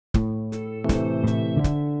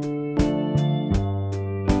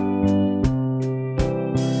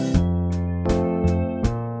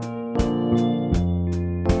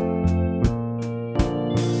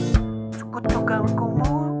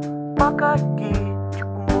lagi. Di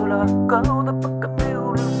ko mula ikaw na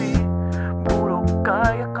pagkaniulumi. Puro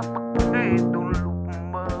kaya kapag nitulog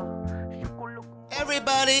mo.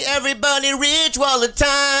 Everybody, Ridge Wallet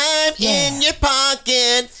time in your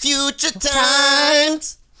pocket, future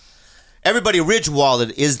times. Everybody, Ridge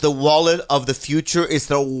Wallet is the wallet of the future. It's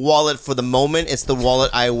the wallet for the moment. It's the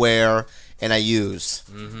wallet I wear and I use.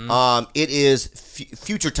 It is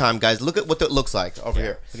future time, guys. Look at what it looks like over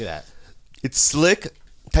here. Look at that. It's slick,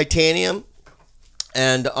 titanium,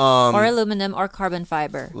 and or aluminum or carbon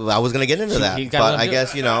fiber. I was gonna get into that, but I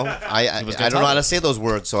guess I don't know how to say those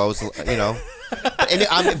words, so I was And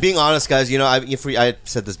I'm being honest, guys. I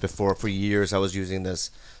said this before. For years, I was using this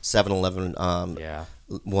 7-Eleven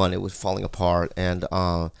one. It was falling apart, and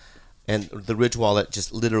the Ridge Wallet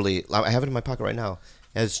just literally, I have it in my pocket right now,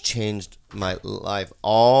 has changed my life.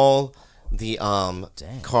 All the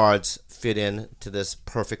cards fit in to this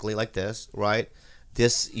perfectly, like this, right?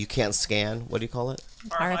 This you can't scan. What do you call it?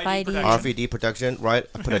 RFID protection, right?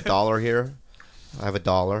 I put $1 here. I have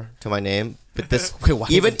 $1 to my name. But this,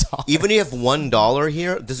 even if you have $1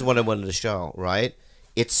 here, this is what I wanted to show, right?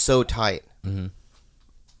 It's so tight.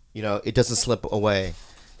 It doesn't slip away.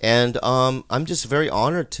 And I'm just very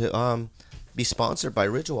honored to be sponsored by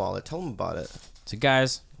Ridge Wallet. Tell them about it. So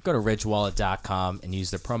guys, go to ridgewallet.com and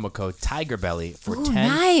use the promo code TigerBelly for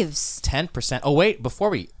knives. 10%. Oh wait, before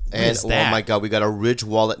we oh my God, we got a Ridge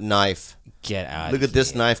Wallet knife. Get out. Look at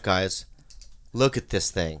this knife, guys. Look at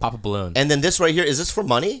this thing. Pop a balloon. And then this right here, is this for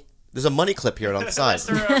money? There's a money clip here on the side.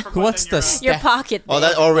 Who wants to your pocket?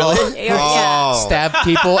 Oh, really? Stab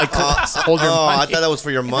people and hold your money. I thought that was for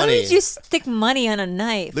your money. Why did you stick money on a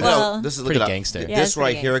knife? This is pretty gangster. This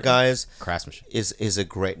right here, guys, craftsmanship is a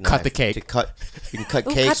great knife. Cut the cake. You can cut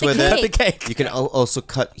cakes with it. Cut the cake. You can also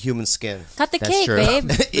cut human skin. Cut the cake, babe.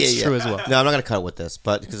 That's true as well. No, I'm not gonna cut it with this,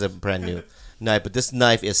 but because it's a brand new knife. But this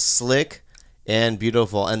knife is slick and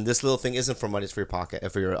beautiful, and this little thing isn't for money; it's for your pocket,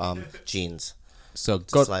 for your jeans. So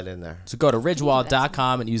slide it in there. So go to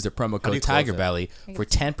ridgewallet.com and use the promo code TigerBelly for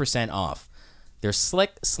 10% off. They're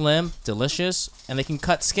slick, slim, delicious, and they can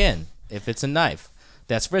cut skin if it's a knife.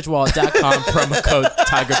 That's ridgewallet.com promo code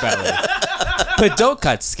TigerBelly. But don't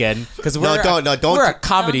cut skin because we're a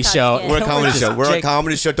comedy show. We're a comedy show. We're a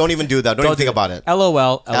comedy show. Don't even do that. Don't even think about it.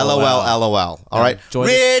 LOL. All right.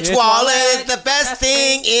 Ridge Wallet, the best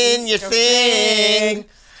thing in your thing.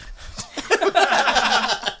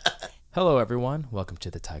 Hello, everyone. Welcome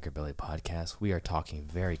to the TigerBelly podcast. We are talking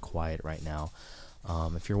very quiet right now.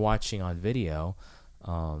 If you're watching on video,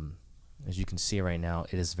 as you can see right now,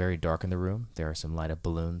 it is very dark in the room. There are some light up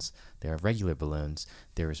balloons. There are regular balloons.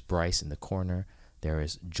 There is Bryce in the corner. There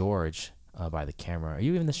is George by the camera. Are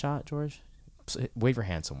you in the shot, George? Wave your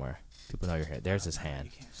hand somewhere. People know you're here. There's his hand.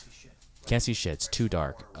 You can't see shit. Can't see shit. It's too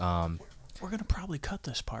dark. We're gonna probably cut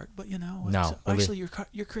this part, but no. Actually,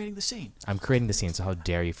 you're creating the scene. I'm creating the scene, so how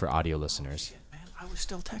dare you for audio listeners? Shit, man, I was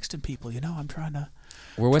still texting people. I'm trying to.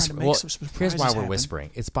 We're whispering. Well, here's why we're happen. whispering.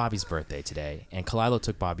 It's Bobby's birthday today, and Khalyla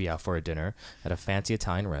took Bobby out for a dinner at a fancy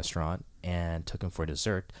Italian restaurant and took him for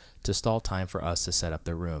dessert to stall time for us to set up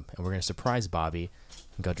the room. And we're gonna surprise Bobby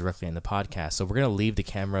and go directly in the podcast. So we're gonna leave the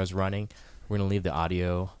cameras running. We're gonna leave the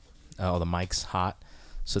audio, all the mics hot,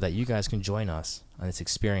 so that you guys can join us on this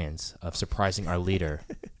experience of surprising our leader,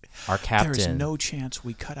 our captain. There is no chance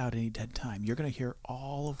we cut out any dead time. You're going to hear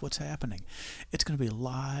all of what's happening. It's going to be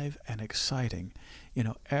live and exciting.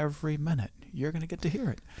 Every minute you're going to get to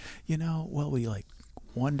hear it. We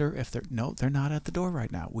wonder if they're not at the door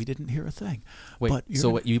right now. We didn't hear a thing. Wait,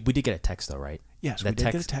 we did get a text though, right? Yes, we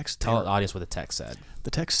did get a text. Tell the audience what the text said.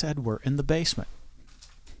 The text said we're in the basement.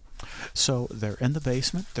 So they're in the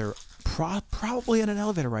basement. They're probably in an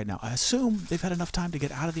elevator right now. I assume they've had enough time to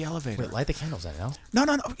get out of the elevator. Wait, light the candles then, no?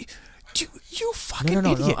 No. You fucking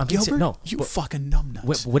idiot, Gilbert. You fucking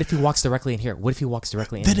numbnuts. What if he walks directly in here?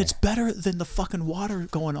 Then it's better than the fucking water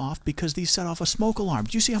going off because these set off a smoke alarm.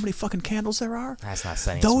 Do you see how many fucking candles there are? That's not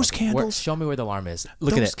setting those smoke. candles. Show me where the alarm is.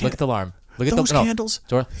 Look at it. Look at the alarm. Look at those candles.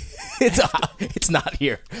 No. It's not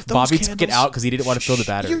here. Bobby took it out because he didn't want to fill the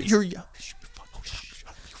battery.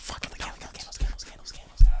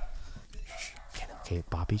 Okay,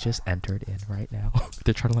 Bobby just entered in right now.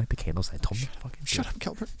 They're trying to light the candles. I told them to fucking shut up,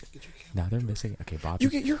 Gilbert. Now they're missing. Okay, Bobby. You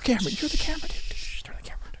get your camera. You're the camera dude. Shh, turn the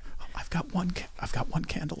camera on. I've got one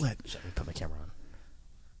candle lit. Let me put my camera on.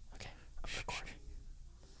 Okay, I'm recording.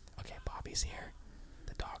 Okay, Bobby's here.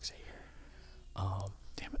 The dogs are here.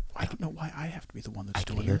 Damn it! I don't know why I have to be the one that's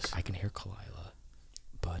doing this. I can hear Khalyla,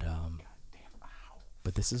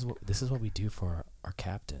 but this is what we do for our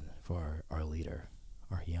captain, for our leader,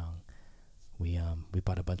 our young. We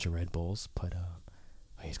bought a bunch of Red Bulls,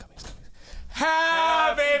 he's coming.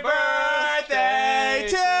 Happy birthday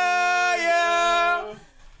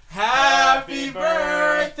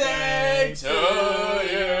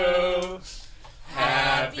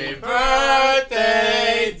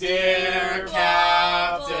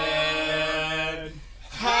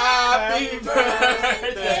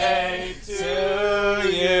birthday to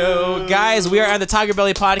you. Guys, we are on the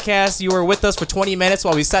TigerBelly podcast. You were with us for 20 minutes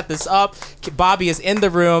while we set this up. Bobby is in the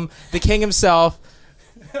room. The king himself,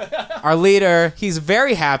 our leader. He's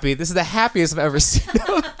very happy. This is the happiest I've ever seen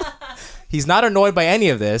him. He's not annoyed by any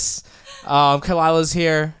of this. Khalyla's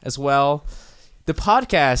here as well. The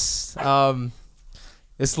podcast,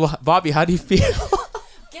 Bobby, how do you feel?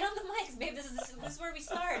 Get on the mics, babe. This is where we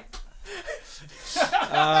start.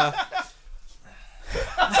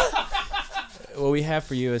 What we have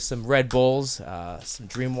for you is some Red Bulls, some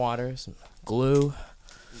Dream Water, some glue.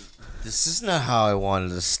 This is not how I wanted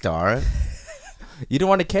to start. You don't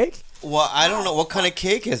want a cake? Well, I don't know. What kind of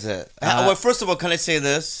cake is it? Well, first of all, can I say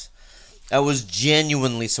this? I was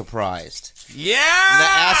genuinely surprised. Yeah! Now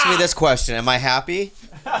ask me this question. Am I happy?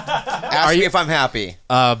 Ask me if I'm happy.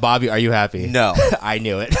 Bobby, are you happy? No. I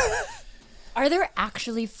knew it. Are there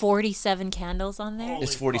actually 47 candles on there? Holy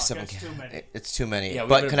It's 47. fuck, that's too many. It's too many. Yeah, we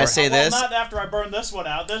but better can I burn- say Well, this? not after I burn this one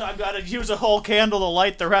out. Then I've got to use a whole candle to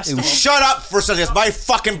light the rest of them. Shut up for a second. It's my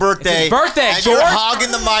fucking birthday. It's his birthday, and George. you're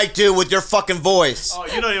hogging the mic, dude, with your fucking voice. Oh,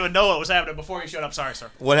 you don't even know what was happening before you shut up. Sorry,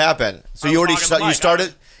 sir. What happened? So I you was already hogging the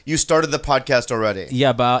mic. you started the podcast already. Yeah,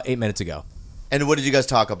 about 8 minutes ago. And what did you guys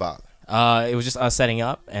talk about? It was just us setting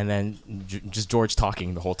up and then just George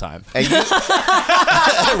talking the whole time. And you,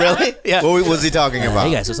 really? Yeah. What was he talking about?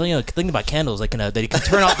 Hey guys, so thinking about candles, they can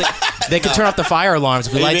turn off they can turn off the fire alarms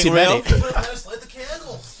if we light too many. Anything real? Light the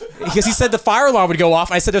candles. Because he said the fire alarm would go off,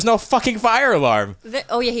 and I said there's no fucking fire alarm.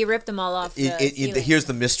 Oh yeah, he ripped them all off. Here's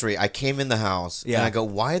the mystery. I came in the house and I go,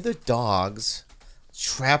 why are the dogs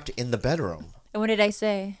trapped in the bedroom? And what did I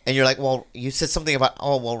say? And you're like, well, you said something about,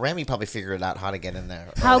 Remy probably figured out how to get in there.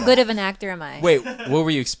 How good of an actor am I? Wait, what were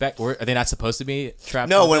you expect? Are they not supposed to be trapped?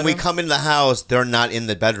 No, in the when we bedroom? come in the house, they're not in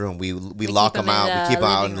the bedroom. We lock keep them out. them in We keep the them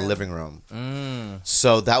out in the living living room.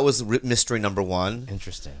 So that was mystery number one.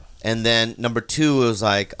 Interesting. And then number two was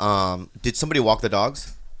like, did somebody walk the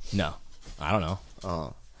dogs? No, I don't know.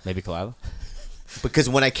 Oh. Maybe Khalyla. Because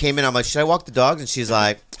when I came in, I'm like, should I walk the dogs? And she's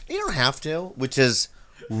like, you don't have to, which is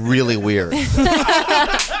really weird.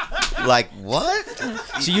 Like, what?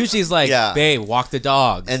 She usually is like, Yeah. babe, walk the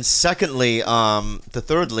dog. And secondly, the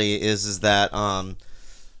thirdly is that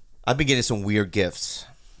I've been getting some weird gifts.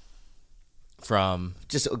 From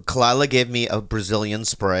Just Khalyla gave me a Brazilian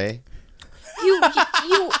spray. You.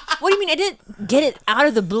 What do you mean? I didn't get it out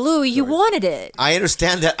of the blue. You wanted it. I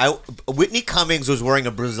understand that. Whitney Cummings was wearing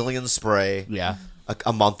a Brazilian spray yeah,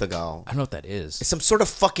 a month ago. I don't know what that is. It's some sort of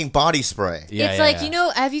fucking body spray. Yeah, It's yeah, like,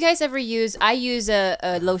 yeah. have you guys ever used? I use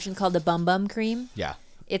a lotion called the Bum Bum Cream. Yeah.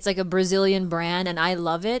 It's like a Brazilian brand, and I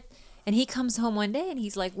love it. And he comes home one day, and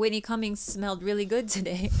he's like, Whitney Cummings smelled really good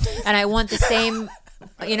today, and I want the same.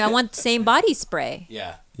 I want the same body spray.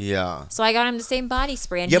 Yeah. Yeah. So I got him the same body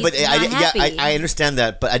spray, and Yeah, he's but not happy. I understand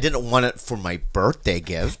that, but I didn't want it for my birthday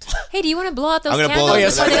gift. Hey, do you want to blow out those I'm gonna candles blow it.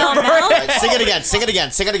 before they all melt? Sing it again. Sing it again.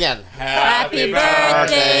 Sing it again. Happy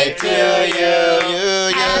birthday to birthday,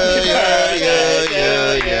 dear Captain.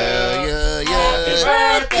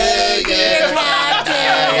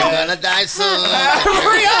 You're gonna die soon.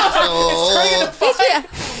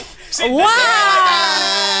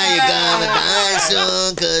 Wow! You're gonna die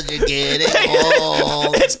soon because you're getting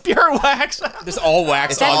old. It's pure wax. This all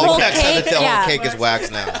wax. That on whole the cake? The whole Yeah. cake is wax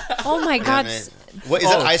now. Oh my God! Man. What is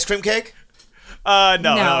that? Ice cream cake?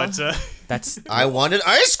 No, it's That's. I wanted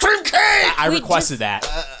ice cream cake. I We requested that.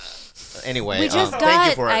 Anyway, We just thank you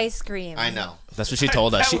got for it. ice cream. I know. That's what she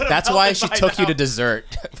told us. would've That's why melted she by took you now. to dessert.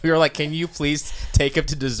 We were like, "Can you please take him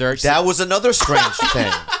to dessert?" She That was another strange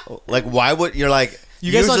thing. Like, why would you're like?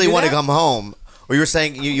 You guys don't usually do want to that? come home, or you're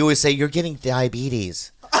saying you always say you're getting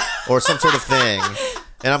diabetes, or some sort of thing,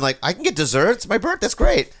 and I'm like, I can get dessert. It's my birthday. That's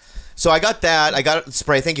great. So I got that. I got the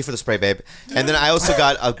spray. Thank you for the spray, babe. And then I also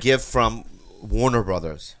got a gift from Warner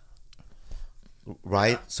Brothers.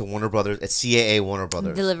 Right? So Warner Brothers, it's CAA Warner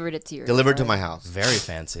Brothers. Delivered it to your Delivered to door. my house. very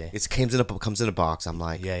fancy. It comes in a box. I'm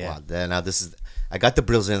like, Yeah, yeah. Wow, then now this is. I got the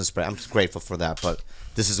Brazilian spray. I'm grateful for that, but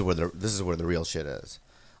this is where the real shit is.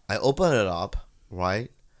 I open it up, right,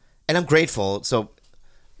 and I'm grateful. So,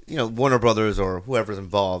 Warner Brothers or whoever's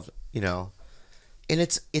involved, and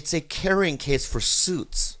it's a carrying case for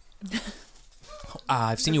suits.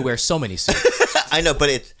 I've seen you wear so many suits. I know, but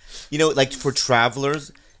it's like for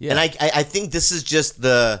travelers. Yeah. And I think this is just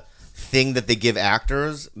the thing that they give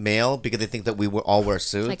actors, male, because they think that we all wear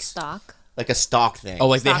suits. Like stock. Like a stock thing. Oh,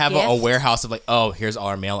 like they Stock have a gift? warehouse of like, oh, here's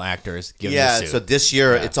our male actors. Give yeah, them a suit. so this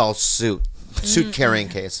year Yeah. it's all suit carrying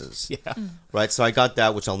cases. Yeah. Right, so I got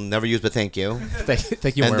that, which I'll never use, but thank you.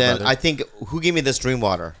 Thank you, And Warner then Brothers. I think, who gave me this Dream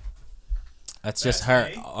Water? That's just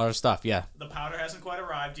our stuff. Yeah. The powder hasn't quite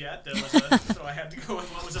arrived yet. So I had to go with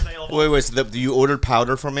what was available. Wait. So you ordered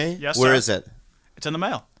powder for me? Yes, Where sir. is it? It's in the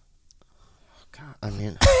mail. I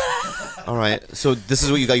mean, all right. So this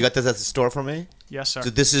is what you got. You got this at the store for me? Yes, sir. So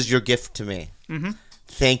this is your gift to me. Mm-hmm.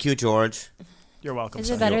 Thank you, George. You're welcome. Is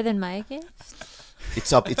son. it better than my gift?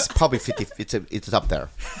 It's up. It's probably 50. It's up there.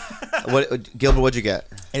 What, Gilbert? What'd you get?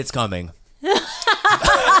 It's coming.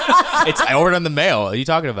 I ordered on the mail. What are you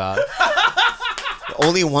talking about?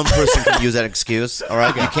 Only one person can use that excuse. All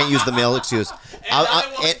right, you can't use the mail excuse.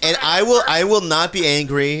 And I will not be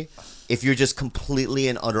angry if you're just completely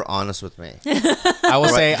and utter honest with me. I will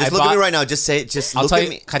say, Just look at me right now. Just say, just I'll look tell at you.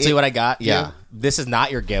 me. Can I tell you what I got? Yeah. You? This is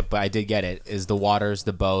not your gift, but I did get it. Is the waters,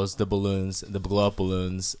 the bows, the balloons, the glow up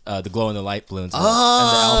balloons, the glow in the light balloons,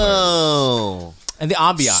 Oh. and the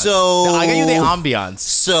ambiance. So I got you the ambiance.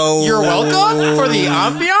 So You're welcome for the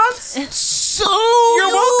ambiance. So You're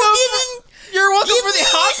welcome. You're welcome for the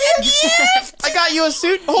ambiance. I got you a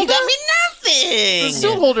suit holder. You got me nothing. The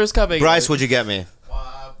suit holder's coming. Bryce, what'd you get me?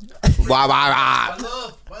 Wow, My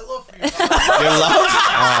love for you. Your love?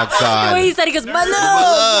 Oh The God. way he said, he goes, my love,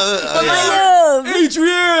 Oh, my love.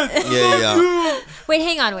 Adrian. yeah. Wait,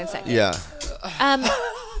 hang on one second. Yeah.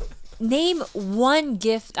 Name one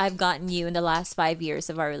gift I've gotten you in the last 5 years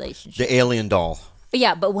of our relationship. The alien doll.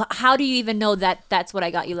 Yeah, but how do you even know that that's what I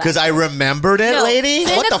got you last? Because I remembered it, No, lady. in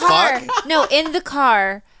What the car. fuck? No, in the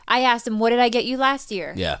car, I asked him, "What did I get you last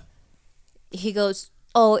year?" Yeah. He goes,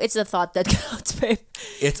 "Oh, it's the thought that counts, babe."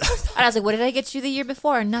 It's. And I was like, "What did I get you the year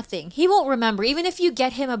before?" Nothing. He won't remember. Even if you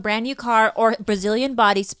get him a brand new car or Brazilian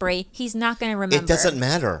body spray, he's not gonna remember. It doesn't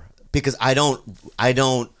matter because I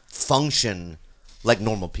don't function like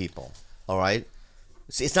normal people. All right.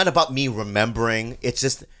 See, it's not about me remembering. It's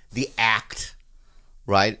just the act,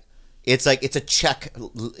 right? It's like it's a check.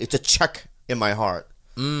 It's a check in my heart.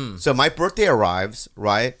 So my birthday arrives,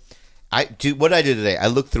 right? What I did today. I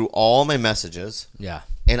looked through all my messages. Yeah.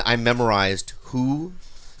 And I memorized who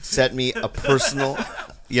sent me a personal.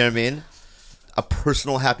 You know what I mean? A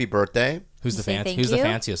personal happy birthday. Who's the say fancy? thank Who's the you?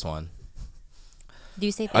 fanciest one? Do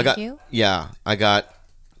you say I thank got. you? Yeah, I got.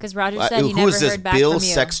 Because Roger said he Who never is this? heard back Bill from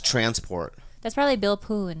you. Sex Transport. That's probably Bill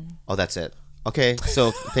Poon. Oh, that's it. Okay,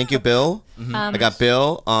 so thank you, Bill. I got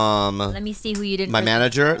Bill. Let me see who you didn't. My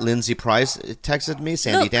manager, Lindsay Price, texted me.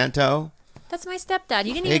 Sandy Look. Danto. That's my stepdad.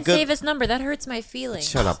 You didn't Hey, even good. save his number. That hurts my feelings.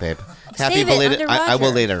 Shut up, babe. Save it under I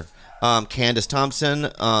will Roger. later. Candace Thompson.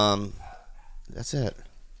 That's it.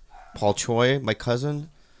 Paul Choi, my cousin.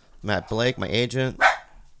 Matt Blake, my agent.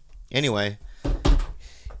 Anyway,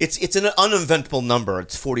 it's an uneventful number.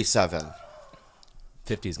 It's 47.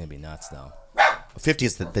 50 is gonna be nuts though. 50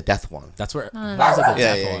 is the death one. That's where. No. That's like the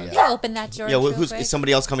Yeah, death yeah, one. yeah. Can you open that, George? Yeah, real who's quick? is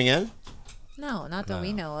somebody else coming in? No, not that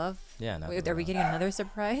we know of. Yeah, not Wait, that are we we getting another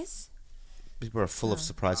surprise? People are full of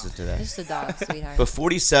surprises today. Just a dog, sweetheart. But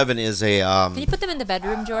 47 is a. Can you put them in the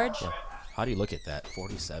bedroom, George? How do you look at that?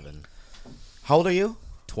 47. How old are you?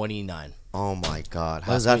 29. Oh my God!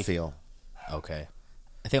 How does Last that week. feel? Okay.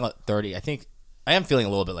 I think like 30. I think I am feeling a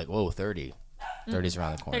little bit like, whoa, 30. 30's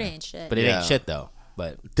around the corner. 30 ain't shit. But it Yeah. ain't shit though.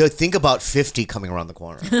 But Dude, think about 50 coming around the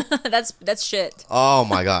corner. that's shit. Oh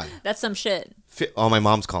my God! That's some shit. Oh, my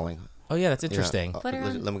mom's calling. oh yeah, that's interesting. Yeah. Put her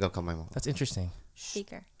on. Let me go call my mom. That's interesting.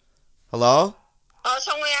 Speaker. Hello?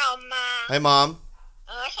 성우야 엄마. Hi, mom.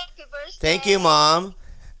 Happy birthday. Thank you, mom.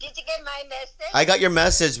 Did you get my message? I got your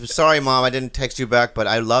message. Sorry, mom, I didn't text you back, but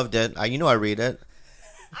I loved it. You know I read it.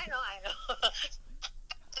 I know.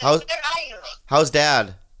 How's Where are you? How's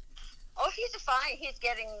Dad? Oh, he's fine.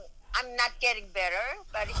 I'm not getting better,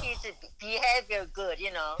 but his behavior good,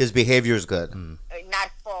 you know. His behavior's good. Not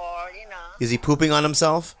for, you know. Is he pooping on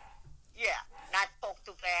himself? Yeah. Not talk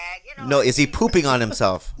to bag, you know. No, is he pooping on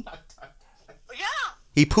himself? Yeah.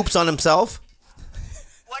 He poops on himself?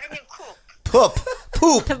 What do you mean cook?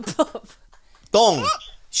 Poop. Dong.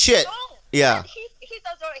 Shit. No. Yeah. He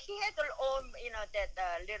has his own, you know, that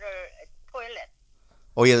little toilet.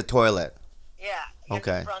 Oh, yeah, the toilet. Yeah.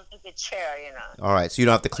 Okay. In front of the chair, you know. All right, so you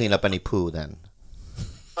don't have to clean up any poo then.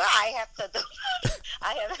 Well, I have to do.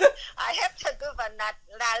 I have to do, but not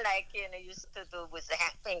like you know used to do with the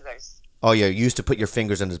fingers. Oh, yeah, you used to put your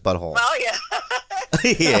fingers in his butthole. Oh yeah.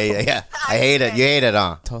 yeah. I hate it. You hate it,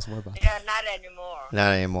 huh? Tell us more about Yeah, not anymore.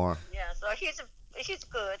 Not anymore. Yeah, so he's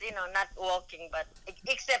good, you know, not walking, but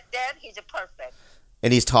except that he's perfect.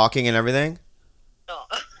 And he's talking and everything? No,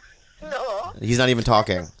 no. He's not even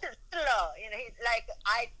talking. Slow, you know, like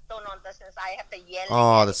I don't understand. So I have to yell.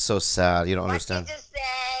 Oh, that's so sad. You don't what understand. did you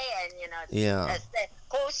say? And you know, Yeah.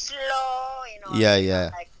 go slow, you know. Yeah, you know, yeah.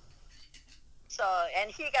 like, so and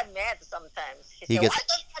he got mad sometimes. He He said, gets- "Why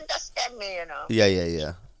don't you understand me?" You know.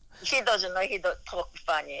 Yeah. he doesn't know he don't talk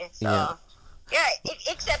funny. So Yeah. yeah,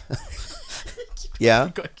 except Yeah.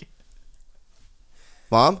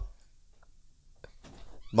 Mom?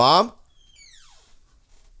 Mom?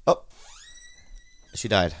 Oh. She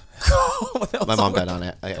died. My mom died on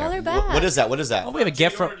it. Call her back. What is that? What is that? Oh, we have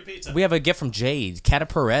a gift from Jade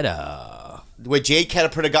Cataparetta. Wait, Jade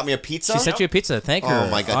Catapretta got me a pizza? She sent you a pizza. Thank her.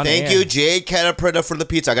 Oh my god. on Thank air. you, Jade Catapretta, for the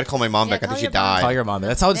pizza. I gotta call my mom Yeah, back. I call think she your mom. died. Call your mom.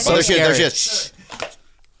 That's how it's Oh, so there she is. There scary. she is. Shh.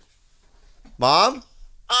 Mom?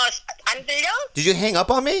 안 들려? Did you hang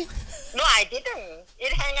up on me? No, I didn't.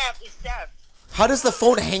 It hang up itself. How does the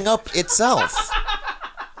phone hang up itself?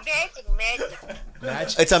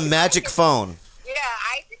 Magic. It's a magic phone. Yeah,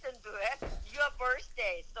 I didn't do it. Your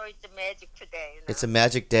birthday, so it's a magic today. You know? It's a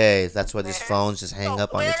magic day. That's why these phones just hang so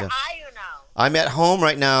up on where each other. are you now? I'm at home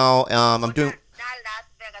right now. I'm doing. Not Las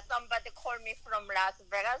Vegas. Somebody called me from Las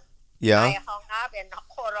Vegas. Yeah. I hung up and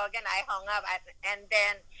called again. I hung up and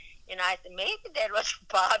then, I said maybe that was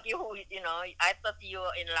Bobby who, I thought you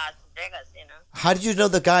were in Las Vegas, How did you know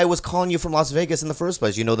the guy was calling you from Las Vegas in the first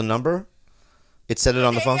place? You know the number? It said it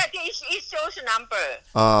on the phone. Yeah, it shows a number,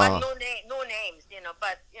 but no names,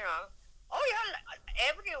 But oh yeah,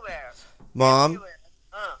 everywhere. Mom, Everywhere.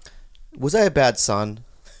 was I a bad son?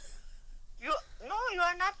 You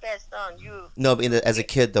are not bad son. You. No, but as a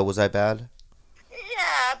kid though, was I bad?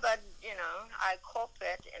 Yeah, but I cope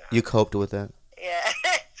it. You coped with it. Yeah.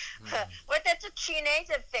 But that's a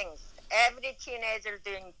teenager things. Every teenager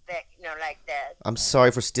doing that, like that. I'm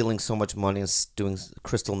sorry for stealing so much money and doing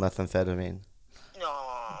crystal methamphetamine. No.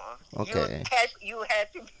 Okay.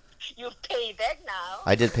 You pay back now.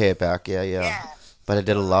 I did pay it back. Yeah. But I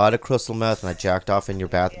did a lot of crystal meth and I jacked off in your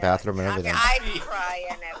bathroom and everything. I cry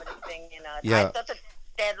and everything, Yeah. I thought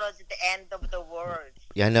that was the end of the world.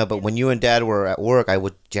 Yeah, I know, but when you and Dad were at work, I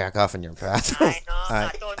would jack off in your bathroom. I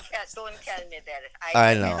know. Don't tell me that.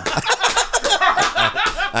 I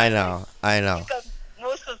know. I know. Because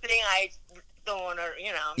most of the thing I don't want to,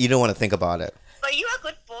 You don't want to think about it. But you're a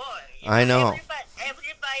good boy. I know.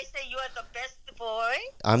 Everybody say you are the best boy.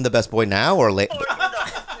 I'm the best boy now or late?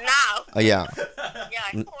 Now. Yeah.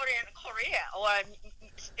 Yeah, in Korea or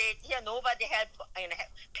state here, nobody had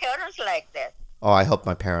parents like that. Oh, I helped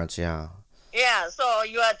my parents, yeah. Yeah, so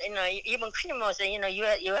you are, even Christmas,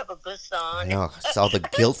 you have a good son. I know. It's all the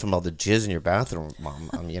guilt from all the jizz in your bathroom, Mom,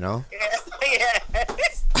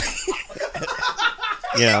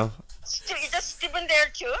 Yeah. Is that Stephen there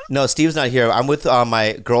too? No, Steve's not here. I'm with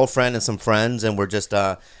my girlfriend and some friends, and we're just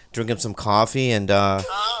drinking some coffee, and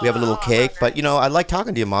we have a little cake. But, I like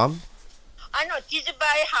talking to you, Mom. I know. Did you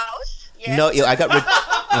buy a house? Yes. No, I got...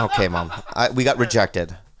 Okay, Mom. We got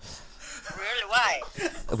rejected. Really? Why?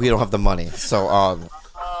 We don't have the money, so... Oh,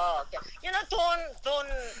 okay.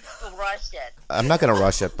 Don't rush it. I'm not going to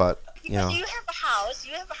rush it, but, Because you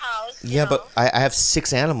have a house. Yeah, but I have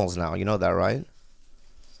 6 animals now. You know that, right?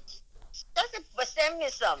 Just send me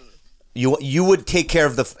some. You would take care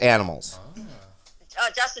of the animals.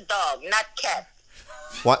 Just a dog, not cat.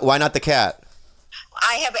 Why not the cat?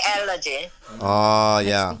 I have allergy. Oh,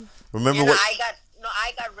 yeah. Remember what...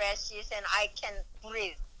 I got rashes and I can't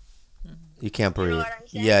breathe. You can't breathe. You know what I'm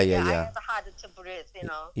saying? Yeah. I have hard to breathe,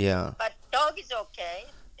 Yeah. But dog is okay,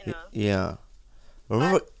 Yeah.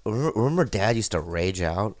 Remember Dad used to rage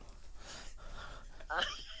out?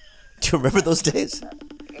 Do you remember those days?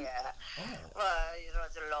 Yeah. Well, it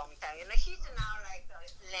was a long time. He's now like a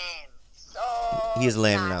lamb. So He's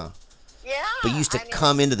lame nice. now. Yeah. But he used to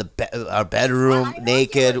come into our bedroom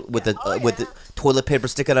naked with the toilet paper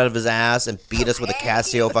sticking out of his ass and beat us with a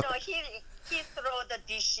Casio. He throw the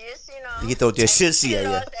dishes, He throw dishes,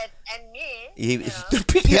 yeah. And me.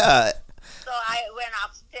 Yeah. So I went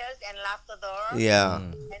upstairs and locked the door. Yeah.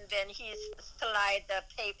 And then he slide the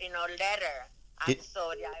paper, letter. I'm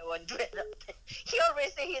sorry, I won't do it. He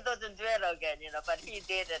always say he doesn't do it again, but he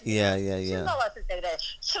did it. Yeah.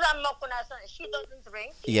 술안 먹고 나서 he doesn't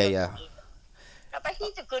drink. Yeah. But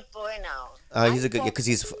he's a good boy now. He's a good because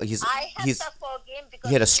he's I have to forgive him because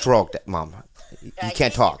he had a stroke, Mom. He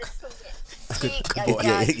can't talk. Good boy.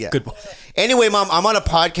 Yeah. Good boy. Anyway, Mom, I'm on a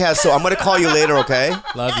podcast, so I'm gonna call you later, okay?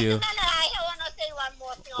 Love you. No, I want to say one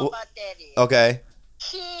more thing about Daddy. Okay.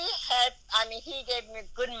 He gave me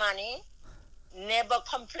good money. Never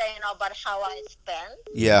complain about how I spend.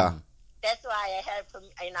 Yeah. That's why I help him,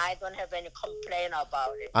 and I don't have any complaint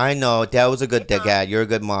about it. I know. Dad was a good dad. You're a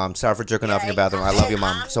good mom. Sorry for jerking off in your bathroom. I love you,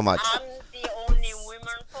 Mom, so much. I'm the only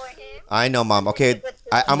woman for him. I know, Mom. Okay,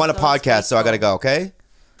 I'm on a podcast, so I gotta go. Okay.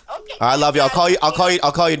 Okay. I love you. I'll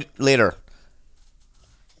call you later.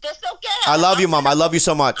 That's okay. I love you, Mom. I love you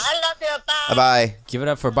so much. I love you. Bye. Bye. Give it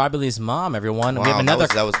up for Bobby Lee's mom, everyone. Wow, we have another.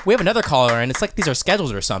 that was- We have another caller, and it's like these are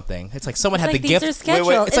scheduled or something. It's like someone had the These gift. are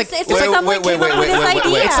scheduled. It's like- it's wait, like someone came up with this idea. It's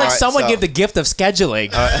like Alright, someone so- gave the gift of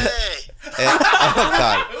scheduling. Hey, Oh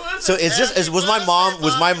God. So was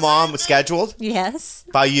my mom scheduled Yes.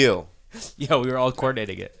 by you Yo, we were all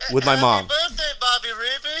coordinating it. with my mom? Happy birthday, Bobby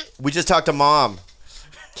Reeby. We just talked to Mom.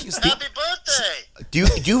 Happy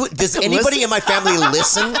birthday. Does anybody in my family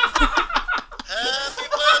listen? Happy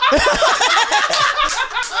birthday.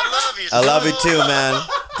 I love you. I love you so too, much. man.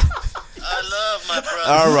 I love my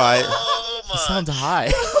brother. All right. So much. Sounds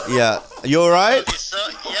high. Yeah. You all right?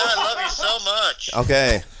 I love you so much.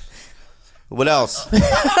 Okay. What else? I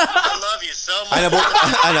love you so much.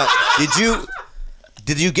 I know.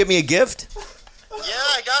 Did you give me a gift? Yeah,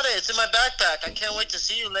 I got it. It's in my backpack. I can't wait to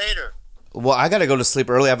see you later. Well, I gotta go to sleep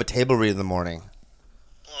early. I have a table read in the morning.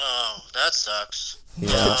 Oh, that sucks.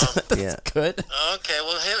 Yeah. Yeah. Good. Okay,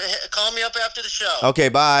 well, call me up after the show. Okay.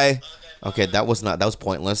 Bye. Okay. That was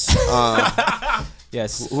pointless.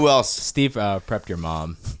 Yes. Who else? Steve prepped your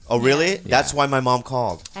mom. Oh, really? Yeah. That's why my mom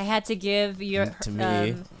called. I had to give your To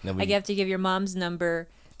me. Then we- I have to give your mom's number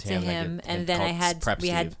to him, him, and and then prep we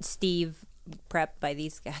had Steve prepped by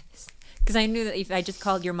these guys. Because I knew that if I just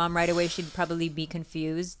called your mom right away, she'd probably be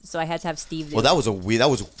confused. So I had to have Steve do Well, it. that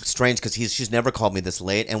was strange because she's never called me this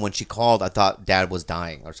late, and when she called, I thought Dad was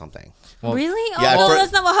dying or something. Really? Yeah, Oh, for-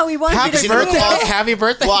 that's not how we wanted Happy you to birthday. do it. Happy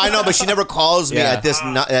birthday. Well, I know, but she never calls me Yeah.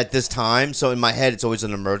 at this time. So in my head, it's always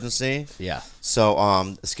an emergency. Yeah. So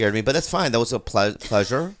it scared me, but that's fine. That was a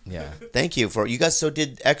pleasure. Yeah. Thank you you guys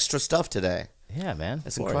did extra stuff today. Yeah, man.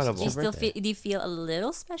 That's Of course. incredible. Do you It's your still birthday. feel? Do you feel a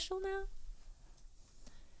little special now?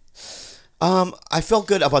 I felt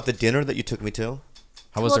good about the dinner that you took me to.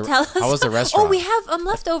 How was Well, tell how was us. the restaurant? Oh, we have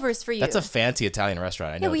leftovers for you. That's a fancy Italian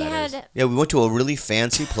restaurant. I know yeah, we what that is. had. Yeah, we went to a really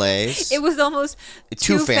fancy place. It was almost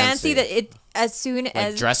Too too fancy. fancy that it as soon Like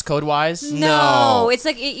as dress code wise. No. it's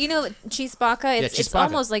like you know Chispaca. It's Chispaca.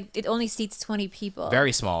 almost like it only seats 20 people.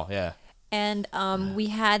 Very small. Yeah. And we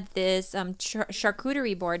had this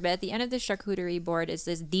charcuterie board, but at the end of the charcuterie board is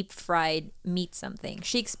this deep fried meat something.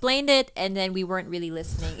 She explained it, and then we weren't really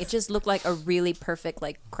listening. It just looked like a really perfect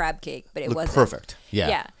like crab cake, but it Looked wasn't. perfect. Yeah.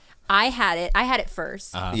 Yeah. I had it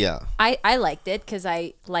first. Yeah. I liked it because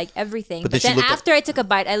I like everything. But But, then she then looked at- after I took a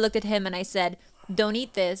bite, I looked at him and I said, "Don't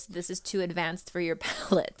eat this. This is too advanced for your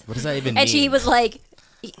palate." What does that even And she mean? was like,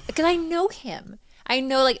 because I know him. I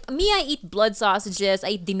know, like, me, I eat blood sausages, I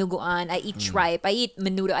eat dinuguan, I eat tripe, I eat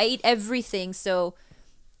menudo, I eat everything, so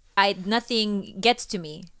nothing gets to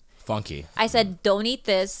me. Funky. I said, don't eat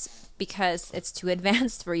this because it's too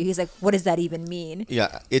advanced for you. He's like, what does that even mean?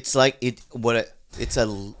 Yeah, it's like it's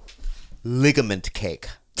a ligament cake.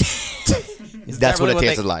 That's what really it what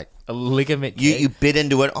tasted they- like. A ligament. You cake? you bit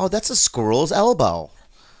into it. Oh, that's a squirrel's elbow.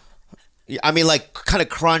 I mean, like kind of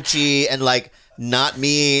crunchy and like not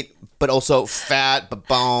meat, but also fat, but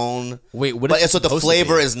bone. Wait, what But is it so the supposed to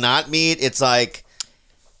flavor be? is not meat. It's like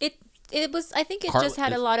It was, I think it Car- just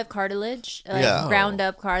had a lot of cartilage, like Yeah. ground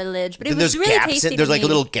up cartilage, but it then was there's really gaps. tasty. There's to like me.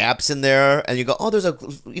 little gaps in there, and you go, oh, there's a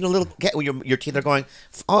little gap where your teeth are going.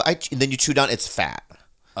 Oh, and then you chew down. It's fat.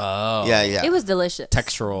 Oh. Yeah, yeah. It was delicious.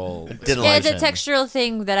 Textural. Didn't Yeah, like it's a it. textural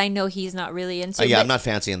thing that I know he's not really into. Yeah, but I'm not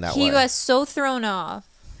fancy in that He way. was so thrown off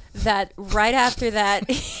that right after that,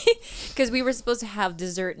 because we were supposed to have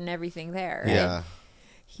dessert and everything there. Right? Yeah.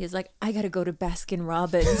 He was like, I gotta go to Baskin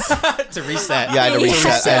Robbins. To reset. Yeah, I had to He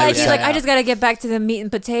reset. has to, I had to like, he's reset. like, I just gotta get back to the meat and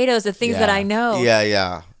potatoes, the things that Yeah. I know. Yeah,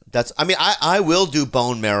 yeah. That's. I mean, I will do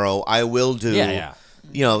bone marrow. I will do. Yeah, yeah.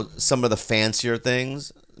 You know, some of the fancier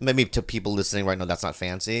things. Maybe to people listening right now, that's not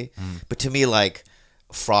fancy. But to me, like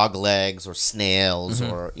frog legs or snails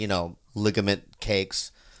or ligament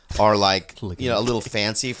cakes are like a little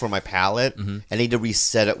fancy for my palate. I need to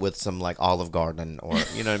reset it with some like Olive Garden or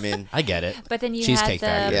you know what I mean. I get it. But then you Cheesecake had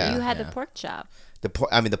Factory. Yeah. you had Yeah. the pork chop. The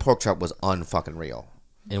pork chop was unfucking real.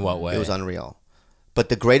 In what way? It was unreal. But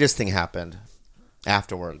the greatest thing happened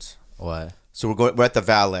afterwards. What? So we're at the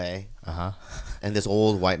valet, Uh-huh. and this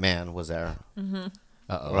old white man was there.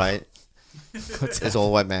 Uh-oh. Right? This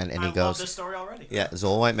old white man, and he I love goes, this story already. yeah, this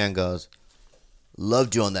old white man goes,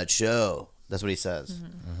 loved you on that show. That's what he says.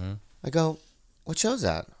 I go, what show's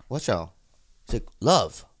that? What show? He's like,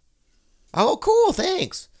 Love. I go, cool,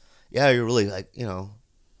 thanks. Yeah, you're really like,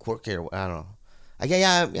 quirky or I don't know.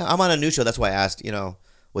 Yeah, I'm on a new show. That's why I asked,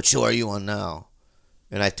 what show are you on now?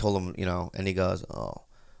 And I told him, and he goes, oh,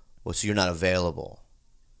 well, so you're not available.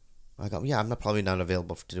 I go, yeah, probably not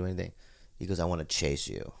available to do anything. He goes, I want to chase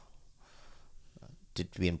you. To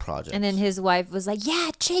be in projects. And then his wife was like,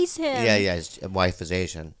 yeah, chase him. Yeah, his wife is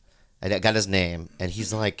Asian. and I got his name, and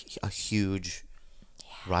he's like a huge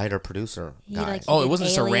writer producer guy. It wasn't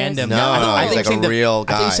just a random. No, he's like a real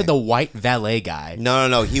guy. I think you said the white valet guy.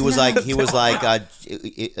 No. He was like a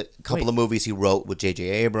couple of movies he wrote with J.J.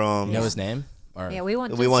 Abrams. You know his name? Yeah, we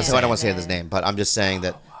won't. I don't want to say his name, but I'm just saying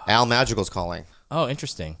that Al Madrigal's calling. Oh,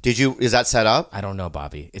 interesting. Is that set up? I don't know,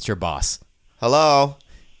 Bobby. It's your boss. Hello.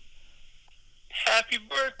 Happy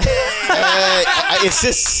birthday! Is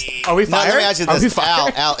this? Are we fired? Let me ask you this,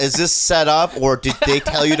 Al. Is this set up, or did they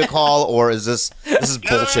tell you to call, or is this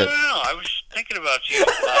bullshit? No. I was thinking about you.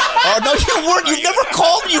 Oh no, you weren't. You never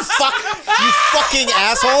called me. You fucking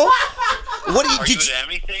asshole. What Are you at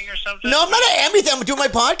anything or something? No, I'm not at anything. I'm doing my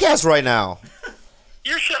podcast right now.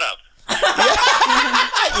 You shut up.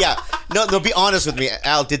 Yeah. No. Be honest with me,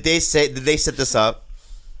 Al. Did they set this up?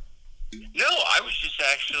 No, I was just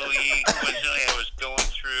actually coincidentally I was going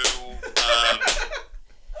through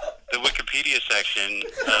the Wikipedia section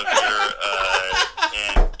of your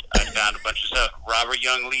and I found a bunch of stuff. Robert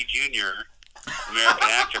Young Lee Jr., American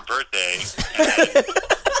actor, birthday.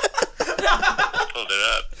 And I pulled it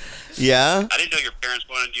up. Yeah. I didn't know your parents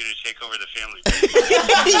wanted you to take over the family.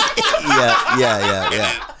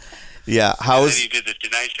 Yeah. Then you did the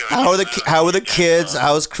Tonight Show. How are the kids?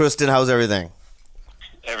 How's Kristen? How's everything?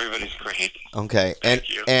 Everybody's great. Okay, Thank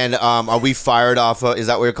you. and are we fired off? Is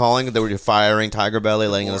that what you're calling? That we're firing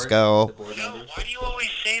TigerBelly, letting us go? No, why do you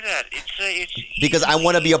always say that? It's Because I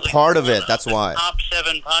want to be a part of it. That's why. Top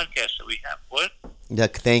 7 podcasts that we have. What? Yeah,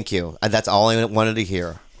 thank you. That's all I wanted to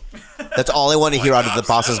hear. That's all I want to hear out of the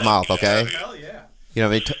boss's mouth. Okay. Hell yeah. You know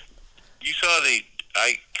what I mean? You saw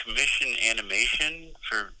I commissioned animation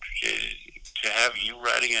to have you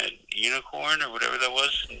riding a unicorn or whatever that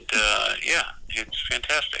was, and yeah, it's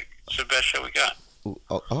fantastic. It's the best show we got.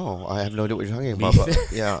 Oh, I have no idea what you're talking about. But,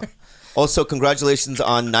 yeah. Also, congratulations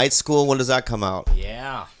on Night School. When does that come out?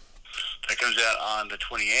 Yeah. That comes out on the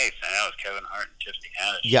 28th. I know, with Kevin Hart and Tiffany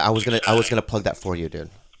Haddish. Yeah, I was gonna plug that for you,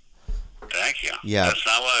 dude. Thank you. Yeah. That's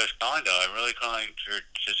not what I was calling, though. I'm really calling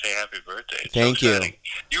to say happy birthday. It's Thank so you. exciting.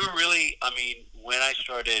 You were really, when I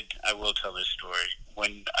started, I will tell this story.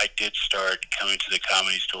 When I did start coming to the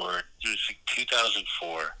Comedy Store, it was like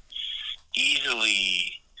 2004.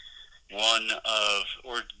 Easily one of,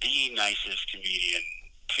 or the nicest comedian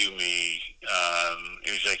to me.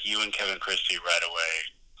 It was like you and Kevin Christie right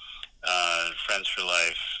away. Friends for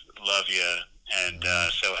life, love you, and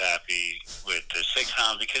so happy with the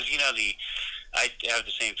sitcom because I have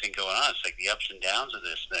the same thing going on. It's like the ups and downs of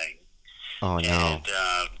this thing. Oh no! And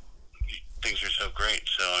things are so great.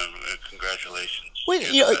 So congratulations.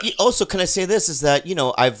 Wait, also, can I say this? Is that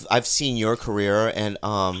I've seen your career and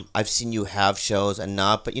I've seen you have shows and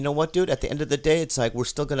not. But you know what, dude? At the end of the day, it's like we're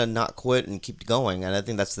still gonna not quit and keep going. And I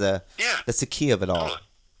think that's the key of it all.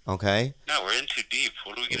 Okay. No, we're in too deep.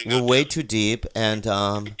 What are we gonna We're way too deep, and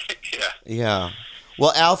yeah.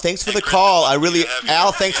 Well, Al, thanks for the call.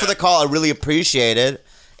 Thanks for the call. I really appreciate it,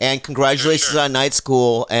 and congratulations on Night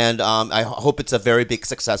School. And I hope it's a very big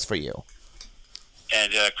success for you.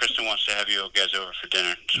 And Kristen wants to have you guys over for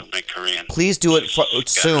dinner, so make Korean. Please do it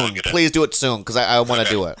soon. Please do it soon, because I want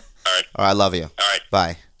to do it. All right. All right. I love you. All right. Bye. All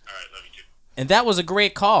right. Love you too. And that was a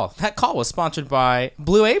great call. That call was sponsored by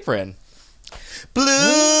Blue Apron.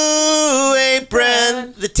 Blue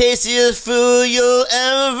Apron, the tastiest food you'll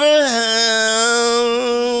ever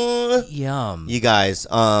have. Yum. You guys,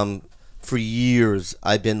 for years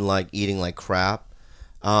I've been like eating like crap,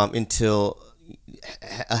 until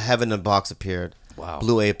a Heaven in a Box appeared. Wow.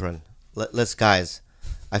 Blue Apron. Let's guys,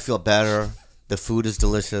 I feel better. The food is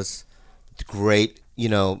delicious. Great,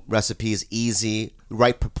 recipes, easy,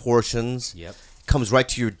 right proportions. Yep. Comes right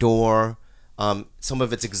to your door. Some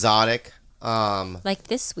of it's exotic. Like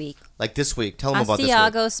this week. Tell them about this week.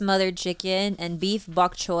 Asiago smothered chicken and beef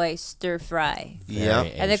bok choy stir fry. Yeah.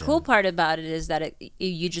 And the cool part about it is that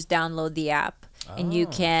you just download the app and you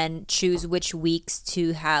can choose which weeks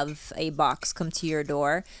to have a box come to your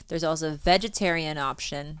door. There's also a vegetarian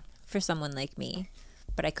option for someone like me,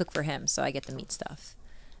 but I cook for him, so I get the meat stuff.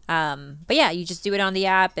 But yeah, you just do it on the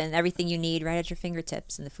app and everything you need right at your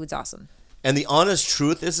fingertips, and the food's awesome. And the honest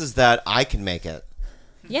truth is that I can make it.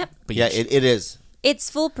 Yep. But yeah, it is. It's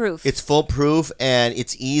foolproof. It's foolproof, and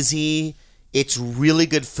it's easy. It's really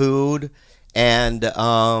good food. And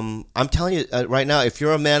I'm telling you right now, if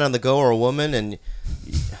you're a man on the go or a woman, and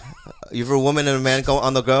you're a woman and a man go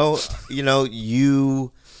on the go,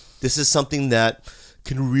 this is something that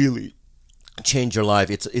can really change your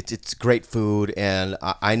life. It's great food, and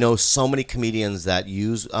I know so many comedians that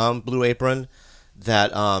use Blue Apron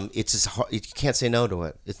that it's just hard, you can't say no to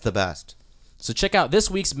it. It's the best. So check out this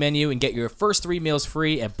week's menu and get your first 3 meals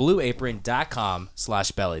free at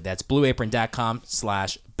blueapron.com/belly. That's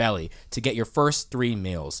blueapron.com/belly to get your first 3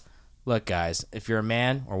 meals. Look, guys, if you're a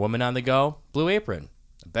man or woman on the go, Blue Apron,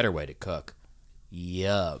 a better way to cook.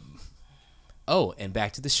 Yum. Oh, and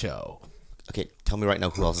back to the show. Okay, tell me right now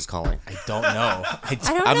who else is calling. I don't know. I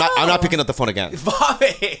don't know. I'm not picking up the phone again.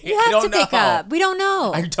 Bobby, You have to pick up. We don't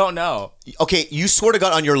know. I don't know. Okay, you swear to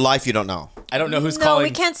God on your life you don't know. I don't know who's no, calling. we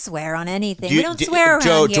can't swear on anything. We don't swear around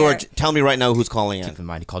Joe, here. George, tell me right now who's calling in. Keep in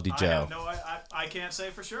mind, he called you Joe. I can't say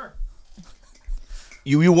for sure.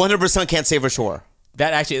 You 100% can't say for sure.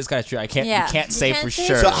 That actually is kind of true. I can't. Yeah. You can't You say can't for say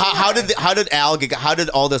sure. So how did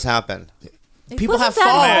all this happen? People have It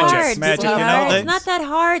wasn't that phones. hard, Magic, you know, sweetheart. they- It's not that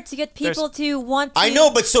hard to get people to want to. I know,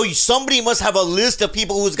 but so somebody must have a list of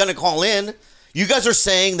people who's going to call in. You guys are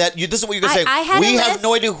saying that this is what you're going to say. I had We a have list.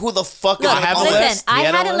 no idea who the fuck is Look, going to have call a in. listen, list. I He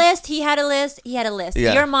had had a a list. He had a list. He had a list.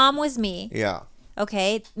 Yeah. Your mom was me. Yeah.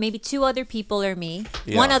 Okay, maybe 2 other people are me.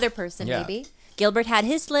 Yeah. 1 other person, Yeah. maybe. Gilbert had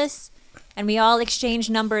his list, and we all exchanged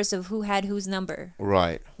numbers of who had whose number.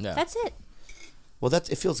 Right. Yeah. That's it. Well,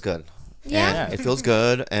 it feels good. Yeah. And it feels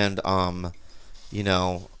good, and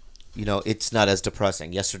it's not as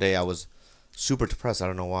depressing. Yesterday I was super depressed. I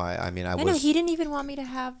don't know why. I mean, I I was. know he didn't even want me to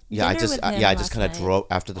have Yeah, I dinner just with him I just last kind of night. drove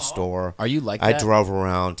after the store. Are you like I that? drove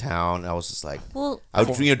around town. I was just like, Well, I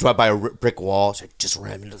would drive by a brick wall. So I just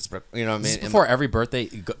ran into this brick. You know what I mean? Before every birthday,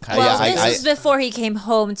 you go, kind well, of, yeah, this was before he came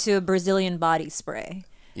home to a Brazilian body spray.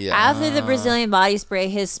 Yeah. After the Brazilian body spray,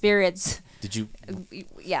 his spirits, did you?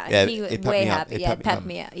 Yeah, he it was pepped way me up. happy. It Yeah, pepped it me pepped up.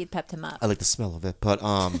 me up. It pepped him up. I like the smell of it, but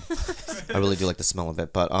I really do like the smell of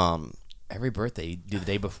it, but Every birthday, you do the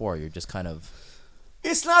day before. You're just kind of.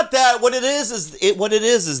 it's not that. What it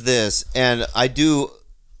is this, and I do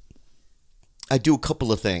a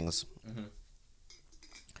couple of things. Mm-hmm.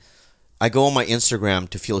 I go on my Instagram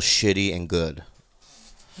to feel shitty and good.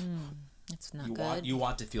 It's not good. You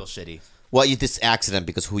want to feel shitty. Well, this accident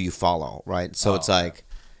because who you follow, right? So it's like,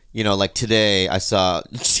 like today I saw.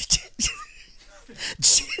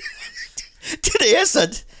 Today I saw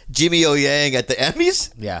Jimmy O Yang at the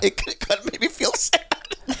Emmys. Yeah. It kind of made me feel sad.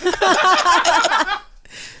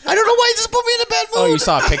 I don't know why he just put me in a bad mood. Oh, you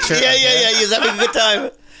saw a picture? Yeah. He was having a good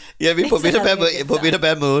time. Yeah, he put me in a bad mood. He put me in a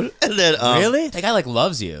bad mood, and then Really? That guy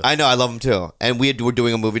loves you. I know, I love him too, and we're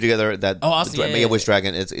doing a movie together. That awesome. Yeah, Mega Wish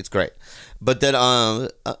Dragon. It's great, but then so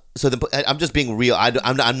then I'm just being real.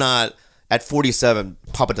 I'm not at 47.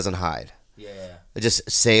 Papa doesn't hide. Yeah. I just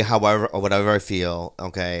say however or whatever I feel.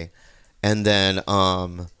 Okay, and then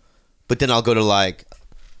but then I'll go to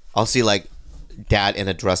I'll see Dad in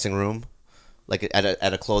a dressing room. Like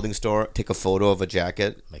at a clothing store, take a photo of a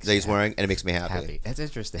jacket that he's wearing, and it makes me happy. That's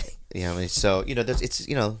interesting. Yeah, I mean, so it's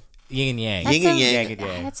Yin and yang. Yin and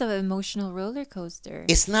yang. That's an emotional roller coaster.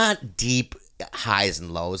 It's not deep highs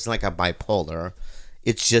and lows. It's not like I'm bipolar.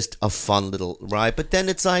 It's just a fun little ride. But then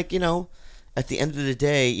it's like, at the end of the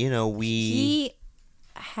day, we. He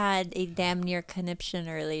had a damn near conniption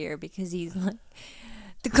earlier because he's like,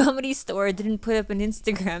 the Comedy Store didn't put up an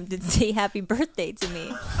Instagram to say happy birthday to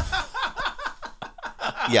me.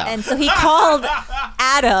 Yeah. And so he called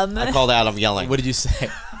Adam. I called Adam yelling. What did you say?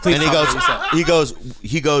 And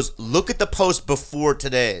he goes, look at the post before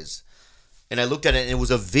today's. And I looked at it, and it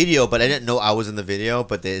was a video, but I didn't know I was in the video,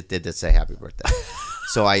 but they did say happy birthday.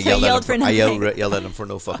 So I yelled at him. I yelled at him for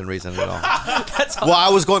no fucking reason at all. Well, I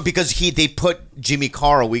was going because they put Jimmy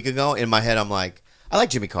Carr a week ago. In my head, I'm like, I like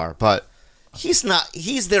Jimmy Carr, but he's not.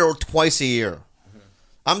 He's there twice a year.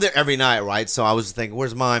 I'm there every night, right? So I was thinking,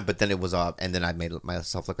 where's mine? But then it was up, and then I made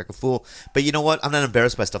myself look like a fool. But you know what? I'm not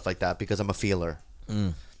embarrassed by stuff like that because I'm a feeler.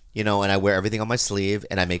 And I wear everything on my sleeve,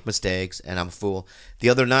 and I make mistakes, and I'm a fool. The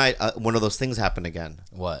other night, one of those things happened again.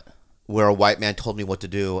 What? Where a white man told me what to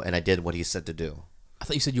do, and I did what he said to do. I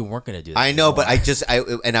thought you said you weren't going to do that. I know, but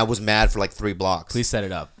I was mad for like 3 blocks. Please set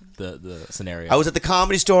it up, the scenario. I was at the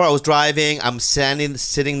Comedy Store. I was driving. I'm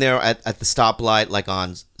sitting there at the stoplight, like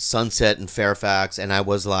on Sunset in Fairfax, and I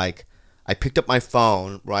was like, I picked up my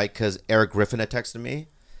phone, right, because Eric Griffin had texted me,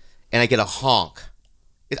 and I get a honk.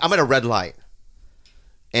 I'm at a red light,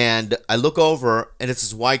 and I look over, and it's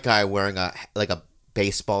this white guy wearing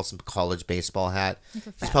some college baseball hat. Like a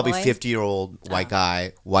He's frat probably boy? 50-year-old white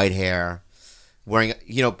guy, white hair. Wearing,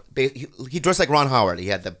 he dressed like Ron Howard. He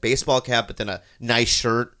had the baseball cap, but then a nice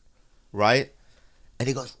shirt, right? And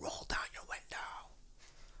he goes, roll down your window.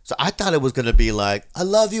 So I thought it was going to be like, I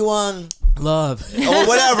love you on... Love. Or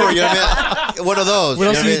whatever, you know what I mean? One of those. What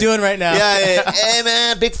else know are you I mean? doing right now? Yeah. Hey,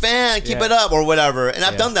 man, big fan. Keep it up, or whatever. And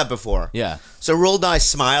I've done that before. Yeah. So roll down, I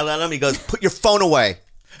smiled at him. He goes, put your phone away.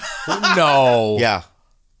 No. Yeah.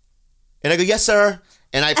 And I go, yes, sir.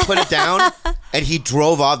 And I put it down, and he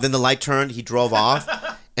drove off. Then the light turned. He drove off,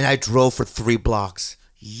 and I drove for 3 blocks.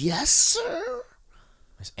 Yes, sir.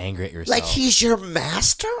 Just angry at yourself. Like he's your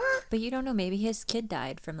master? But you don't know. Maybe his kid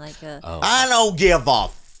died from like a I don't give a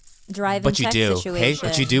driving But you sex do. situation. Hey,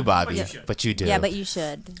 but you do, Bobby. But you do. Yeah, but you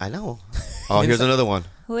should. I know. Oh, here's another one.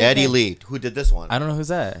 Who is Eddie it? Lee. Who did this one? I don't know who's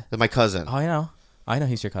that. That's my cousin. Oh, I know. I know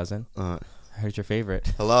he's your cousin. Uh, I heard your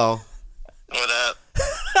favorite. hello. What up?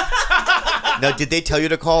 Now, did they tell you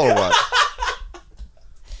to call or what?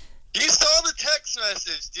 You saw the text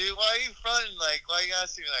message, dude. Why are you fronting? Like, why are you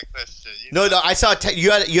asking me that question? No, I saw.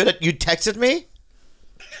 You texted me.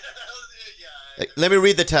 Yeah. Let me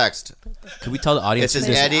read the text. Could we tell the audience? It says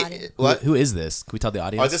Who's the Eddie. audience? What? Who is this? Could we tell the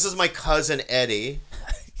audience? Oh, this is my cousin Eddie.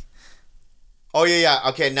 Oh yeah.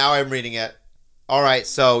 Okay, now I'm reading it. All right,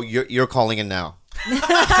 so you're calling in now.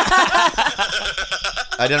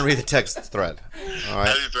 I didn't read the text thread. All right.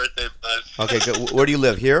 Happy birthday, bud. Okay, good. Where do you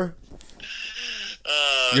live? Here?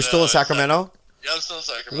 You're still in Sacramento? Yeah, I'm still in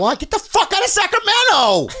Sacramento. What? Get the fuck out of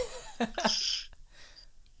Sacramento!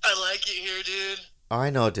 I like it here, dude. I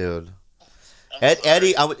know, dude. I'm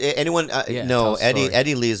sorry. Eddie, anyone? Yeah, No, tell a story.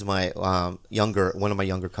 Eddie Lee is my one of my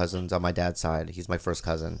younger cousins on my dad's side. He's my first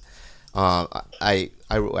cousin. I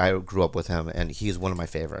grew up with him, and he's one of my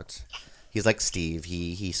favorites. He's like Steve.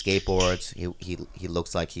 He skateboards. He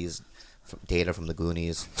looks like he's Data from the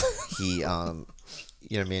Goonies. He you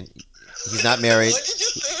know what I mean? He's not married. What did you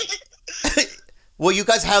say? Well, you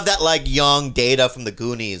guys have that like young Data from the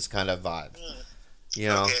Goonies kind of vibe. You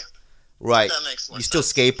know, Okay. right? That makes more You still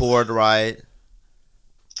sense. skateboard, right?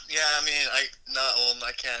 Yeah, I mean, I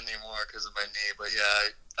can't anymore because of my knee, but yeah,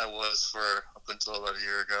 I was for up until about a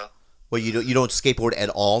year ago. Well, you don't skateboard at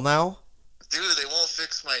all now. Dude, they won't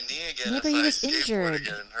fix my knee again Yeah, if but he I was skateboard injured.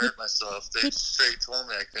 again and hurt myself. They straight told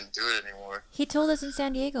me I couldn't do it anymore. He told us in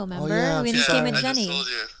San Diego, remember? yeah, I'm when he so came sorry. in I Jenny. just told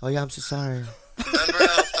you. Oh yeah, I'm so sorry. Remember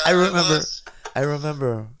how fat I remember. was? I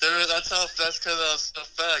remember. That's because I was so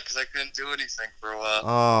fat because I couldn't do anything for a while.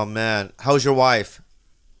 Oh man, how's your wife?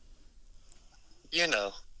 You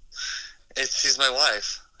know, she's my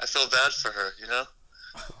wife. I feel bad for her. You know,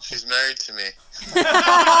 she's married to me.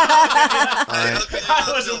 I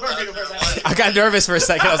I got nervous for a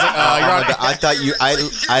second. I was like, oh, you're on. I thought you. I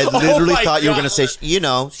Oh literally my thought you were God. gonna say, she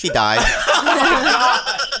died,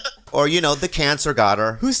 or the cancer got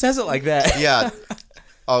her. Who says it like that? Yeah.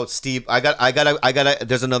 Oh, Steve, I gotta.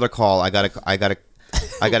 There's another call. I gotta.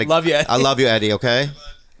 Love you, Eddie. I love you, Eddie. Okay.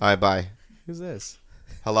 All right. Bye. Who's this?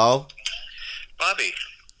 Hello. Bobby,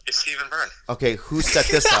 it's Stephen Byrne. Okay. Who set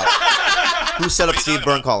this up? Who set up Steve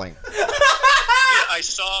Byrne calling? Yeah, I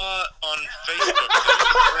saw on Facebook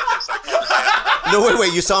that it was your birthday. No,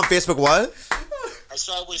 wait. You saw on Facebook what? I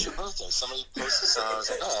saw it was your birthday. Somebody posted something. I was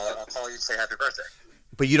like, oh, I'll call you and say happy birthday.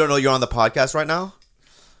 But you don't know you're on the podcast right now?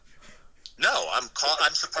 No, I'm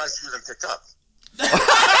surprised you even picked up.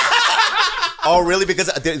 Oh, really? Because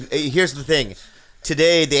here's the thing.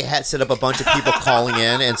 Today they had set up a bunch of people calling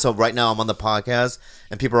in, and so right now I'm on the podcast,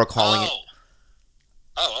 and people are calling in.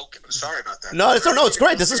 Oh, okay. Sorry about that. No, it's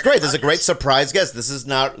great. This is great. This is a great surprise guest. This is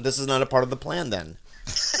not a part of the plan then.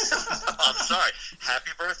 I'm sorry.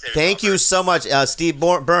 Happy birthday. Thank you so much, Steve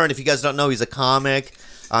Byrne. If you guys don't know, he's a comic.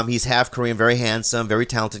 He's half Korean, very handsome, very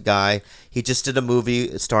talented guy. He just did a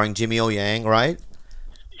movie starring Jimmy O Yang, right?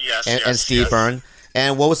 Yes, And Steve Byrne.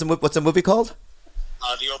 And what's the movie called?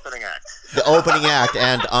 The opening act. The opening act.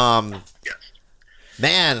 And Yes.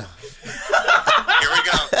 man, Here we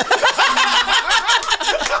go.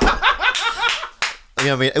 you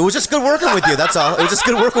know what I mean, it was just good working with you. That's all. It was just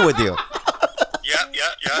good working with you. Yeah.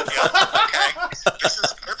 Okay. This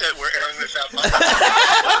is perfect. We're airing this out Monday.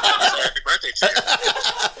 Happy birthday to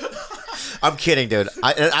you. I'm kidding, dude.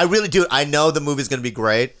 I really do. I know the movie's gonna be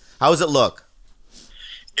great. How does it look?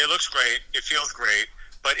 It looks great. It feels great.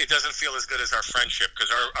 But it doesn't feel as good as our friendship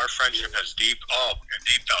because our friendship has deep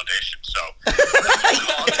foundation. So,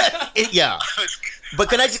 Yeah. But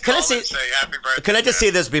can I say happy birthday? Can I just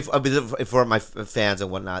say this before my fans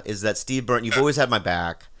and whatnot is that Steve Byrne, you've always had my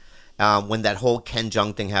back. When that whole Ken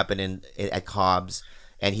Jeong thing happened at Cobb's,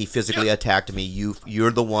 and he physically attacked me,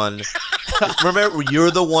 you're the one. Remember,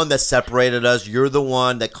 you're the one that separated us. You're the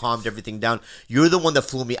one that calmed everything down. You're the one that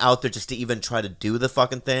flew me out there just to even try to do the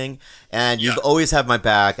fucking thing. And you've always had my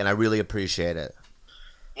back, and I really appreciate it.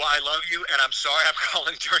 Well, I love you, and I'm sorry I'm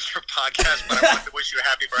calling during your podcast, but I wanted to wish you a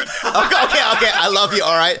happy birthday. Okay. I love you.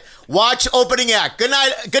 All right. Watch opening act. Good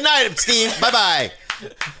night, Steve. Bye.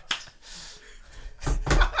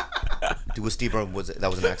 Was Steve Byrne, that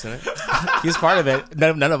was an accident? He was part of it.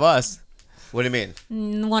 None of us. What do you mean?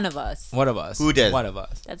 One of us. One of us. Who did? One of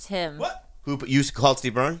us. That's him. What? Who you called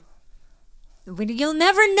Steve Byrne? You'll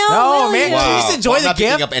never know. No, will man. you? Wow. Just enjoy I'm the not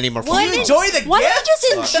picking gift. up any more. Why You did- enjoy the Why don't gift? you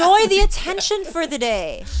just enjoy the attention for the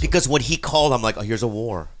day? Because when he called, I'm like, oh, here's a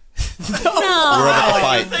war. No. We're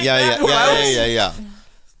about to fight. Yeah.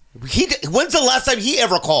 When's the last time he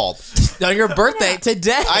ever called? On your birthday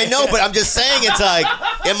today. I know, but I'm just saying, it's like,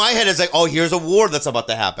 in my head, it's like, oh, here's a war that's about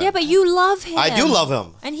to happen. Yeah, but you love him. I do love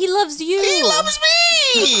him. And he loves you. He loves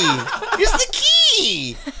me. He's the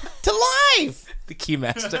key to life. The key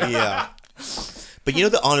master. Yeah. But you know,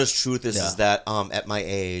 the honest truth is that at my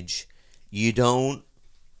age, you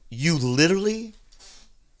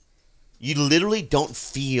literally don't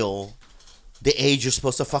feel the age you're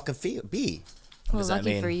supposed to fucking be. Well, does that lucky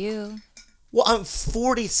mean? for you. Well, I'm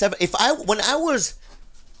 47. When I was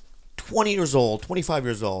 20 years old, 25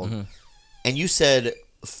 years old, and you said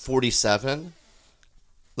 47,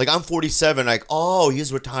 like I'm 47, like, oh,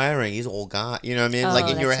 he's retiring, he's an old guy. You know what I mean? Oh,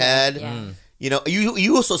 like in your that's head. it, yeah. You know,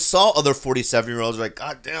 you also saw other 47-year-olds like,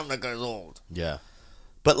 God damn, that guy's old. Yeah.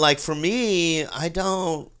 But like for me, I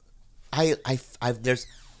don't. I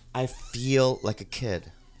feel like a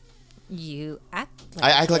kid. You act like I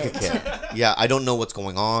act like a kid. Yeah, I don't know what's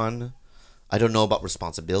going on. I don't know about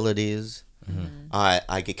responsibilities.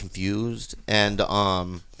 I get confused. And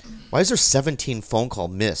why is there 17 phone call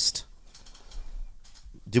missed?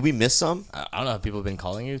 Did we miss some? I don't know if people have been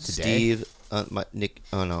calling you today. Steve, Nick.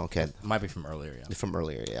 Oh no, okay, Might be from earlier, yeah. from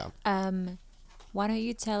earlier. Yeah. Why don't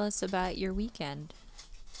you tell us about your weekend?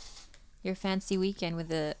 Your fancy weekend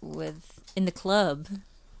in the club.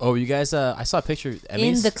 Oh, you guys, I saw a picture of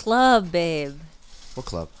Emmys. In the club, babe. What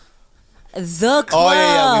club? The club. Oh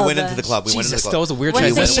yeah. We went into the club. Jesus, that was a weird What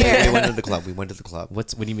is transition. it? We went into the club. We went to the club. What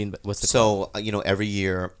do you mean? What's the So you know, every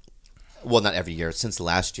year, well, not every year, since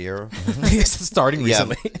last year, starting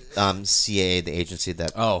recently? CAA, the agency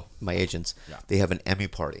that my agents, they have an Emmy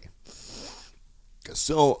party.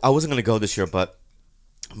 So I wasn't gonna go this year, but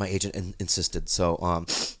my agent insisted. So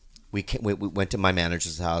we went to my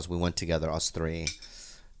manager's house. We went together, us three,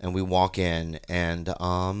 and we walk in, and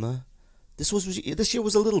this year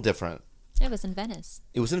was a little different. It was in Venice.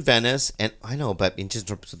 It was in Venice, and I know, but in just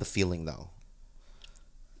terms of the feeling, though,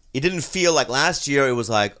 it didn't feel like last year. It was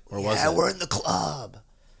like, we're in the club,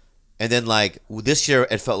 and then like this year,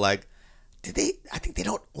 it felt like, I think they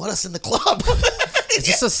don't want us in the club. Is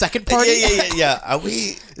this a second party? Yeah. Are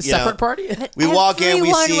we A separate party? But We walk in, we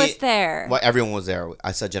everyone see. was there. Well, everyone was there.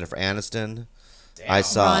 I saw Jennifer Aniston. I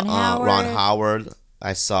saw Ron Howard.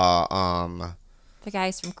 I saw The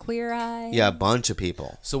guys from Queer Eye. yeah, a bunch of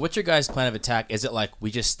people. So what's your guys' plan of attack? Is it like we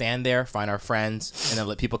just stand there, find our friends, and then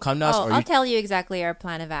let people come to us? Oh, or I'll tell you exactly our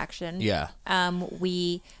plan of action. Yeah.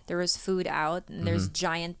 There was food out, and there's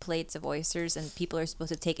giant plates of oysters, and people are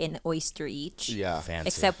supposed to take an oyster each. Yeah. Fancy.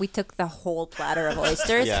 Except we took the whole platter of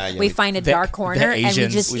oysters. Yeah, we we- find a The- dark corner, the and we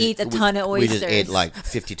Asians- just eat a ton of We oysters. just ate like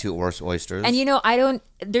 52 oysters. And you know, I'm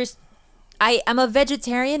a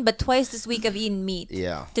vegetarian, but twice this week I've eaten meat.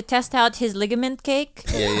 Yeah. To test out his ligament cake.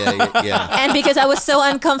 Yeah. And because I was so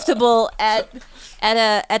uncomfortable at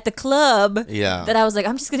the club Yeah. that I was like,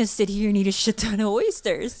 I'm just gonna sit here and eat a shit ton of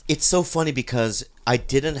oysters. It's so funny because I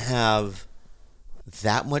didn't have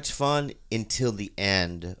that much fun until the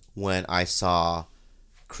end when I saw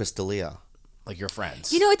Khalyla. like your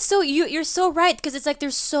friends. You know, it's so you're so right, because it's like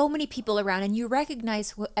there's so many people around and you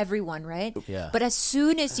recognize everyone, right? Yeah. But as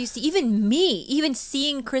soon as you see, even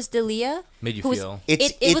seeing Khalyla, Made you who was- feel-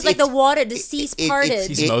 it was like the water, the seas parted.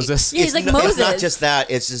 He's Moses. Yeah, he's like It's Moses. not just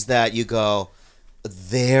that. It's just that you go,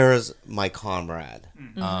 there's my comrade.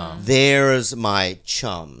 There's my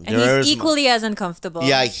chum. and There's he's equally as uncomfortable.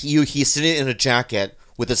 Yeah, he's sitting in a jacket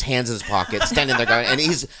with his hands in his pocket, standing there going, and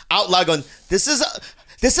he's out loud going, This is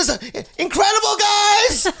incredible,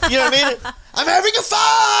 guys. You know what I mean? I'm having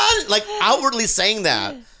fun. Like outwardly saying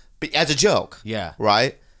that, but as a joke. Yeah.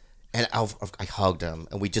 Right. And I hugged him,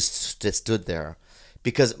 and we just stood there,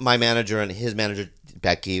 because my manager and his manager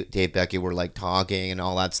Dave Becky were like talking and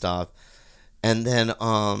all that stuff, and then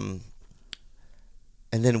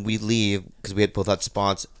we leave because we had both had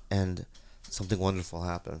spots, and something wonderful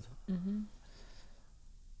happened.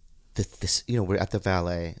 This, we're at the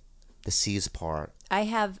valet, the seas part. I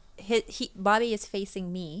have Bobby is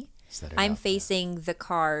facing me. Set it I'm up. facing the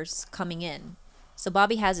cars coming in. So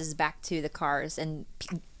Bobby has his back to the cars and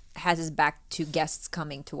has his back to guests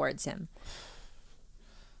coming towards him.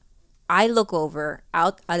 I look over,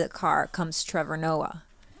 out of the car comes Trevor Noah.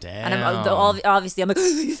 Damn. And obviously I'm like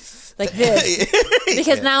like this.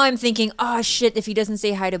 Because now I'm thinking, oh shit, if he doesn't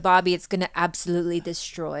say hi to Bobby, it's going to absolutely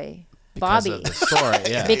destroy Because Bobby. of the story,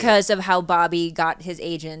 yeah. Because of how Bobby got his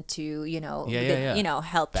agent to, Yeah.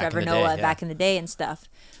 help Back in Trevor the day, Noah yeah. back in the day and stuff.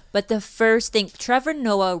 But the first thing, Trevor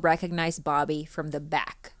Noah recognized Bobby from the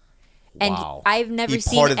back. And Wow. I've never He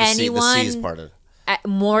seen parted the sea. anyone The seas parted.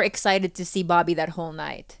 more excited to see Bobby that whole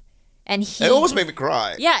night. And he It almost made me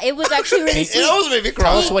cry. Yeah, it was actually really sweet. It almost made me cry.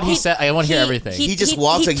 Tell us what he said. I want to hear everything. He just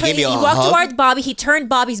walked and gave me a He walked hug? towards Bobby. He turned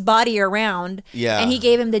Bobby's body around. Yeah. And he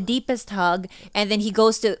gave him the deepest hug. And then he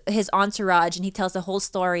goes to his entourage and he tells the whole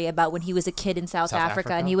story about when he was a kid in South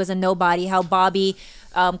Africa and he was a nobody. How Bobby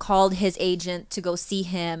called his agent to go see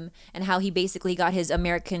him and how he basically got his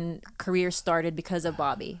American career started because of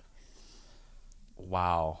Bobby.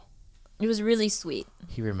 Wow. It was really sweet.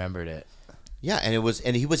 He remembered it. Yeah, and he was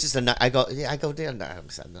just I go there. I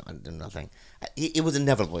do nothing. It was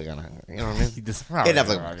inevitably gonna, you know what I mean?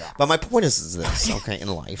 Inevitably. But my point is this, okay, in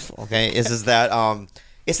life, okay, is that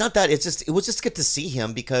it's not that, it was just good to see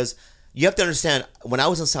him because you have to understand when I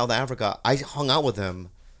was in South Africa, I hung out with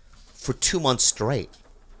him for 2 months straight,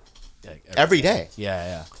 every day.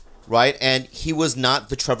 Yeah. Right, and he was not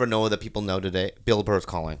the Trevor Noah that people know today. Bill Burr's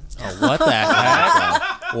calling. Oh, what the heck?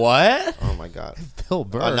 What? Oh my God, Bill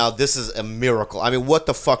Burr. now this is a miracle. I mean, what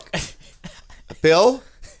the fuck, Bill?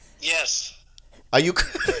 Yes. Are you,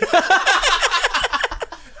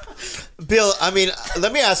 Bill? I mean,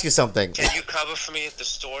 let me ask you something. Can you cover for me at the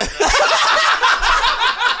store?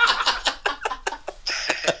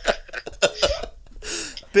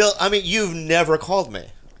 Bill, I mean, you've never called me.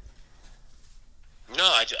 No,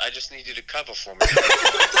 I just need you to cover for me.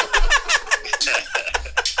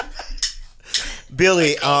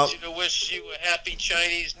 Billy, I called you to wish you a happy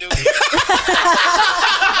Chinese New Year.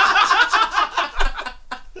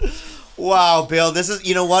 wow, Bill, this is,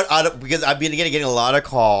 you know what? Because I've been getting a lot of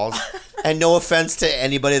calls, and no offense to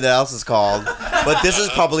anybody that else has called, but this is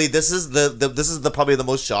probably probably the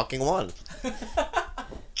most shocking one.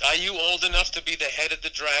 Are you old enough to be the head of the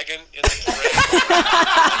dragon in the parade?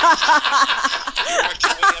 You worked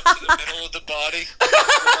your way up to the middle of the body.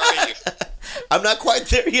 Where are you? I'm not quite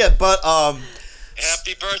there yet, but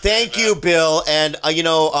Happy birthday! thank man. you, Bill, and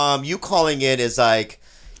you calling in is like,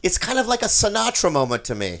 it's kind of like a Sinatra moment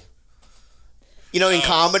to me. You know, in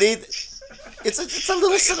comedy, it's a little.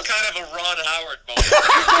 It's kind of a Ron Howard moment.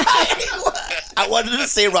 I wanted to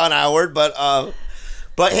say Ron Howard, but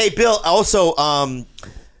hey, Bill. Also,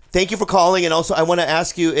 thank you for calling, and also I want to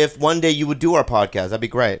ask you if one day you would do our podcast. That'd be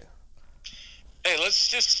great. Hey, let's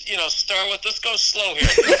just let's go slow here.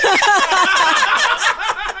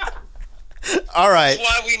 All right. That's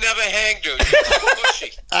why we never hang, dude. You're too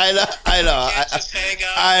pushy. I know. Can't just hang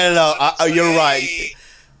out. I know. You're right. Hey,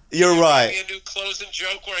 You're right. give me a new closing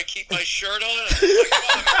joke where I keep my shirt on.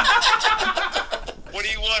 What do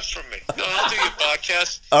you want from me? No, I'll do your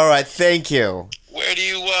podcast. All right. Thank you. Where do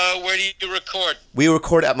you record? We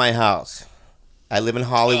record at my house. I live in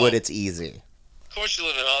Hollywood. Oh. It's easy. Of course you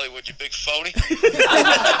live in Hollywood, you big phony.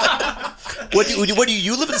 What do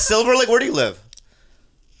you live in Silver Lake? Where do you live?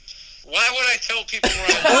 Why would I tell people where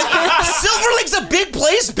I live? Silver Lake's a big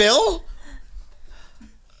place, Bill.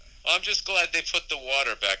 I'm just glad they put the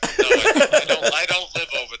water back. No, I don't live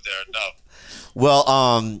over there. No.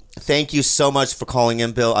 Well, thank you so much for calling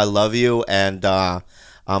in, Bill. I love you, and I'll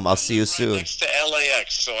see you Right soon. next to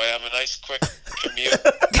LAX, so I have a nice quick commute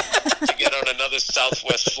to get on another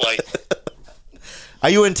Southwest flight. Are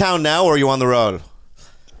you in town now, or are you on the road?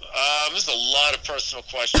 There's a lot of personal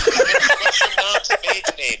questions. What's your mom's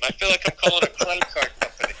maiden name? I feel like I'm calling a credit card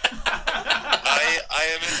company. I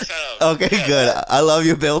am in town. Okay, Yeah. good. I love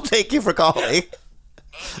you, Bill. Thank you for calling.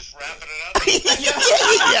 Just wrapping it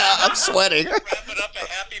up. Yeah, I'm sweating. Wrapping up a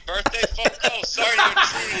happy birthday phone call. Sorry to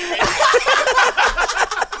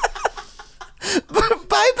intrude.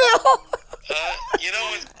 Bye, Bill. You know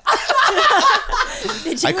what?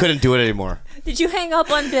 I couldn't do it anymore. Did you hang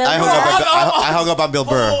up on Bill? I hung up on Bill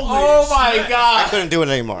Burr. Oh my I God. couldn't do it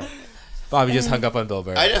anymore. Bobby just hung up on Bill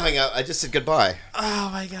Burr. I didn't hang up. I just said goodbye. Oh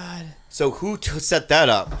my God. So who set that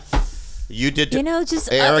up? You did.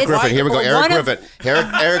 Just Eric it's Griffin. Here we go. one Eric of- Griffin.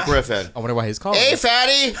 Eric Griffin. I wonder why he's calling. Hey,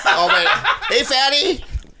 fatty. Oh wait. Hey, fatty.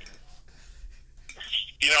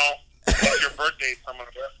 You know, it's your birthday, someone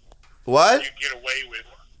What? you get away with.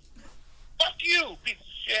 Fuck you, piece of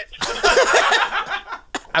shit.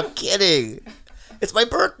 I'm kidding. It's my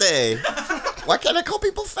birthday. Why can't I call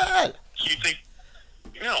people fat? You think?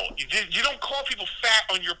 No, you don't call people fat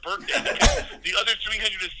on your birthday. Because the other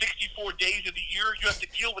 364 days of the year, you have to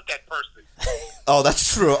deal with that person. Oh,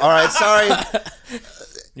 that's true. All right, sorry.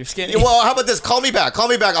 You're skinny. Well, how about this? Call me back. I'm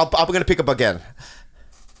gonna pick up again. Are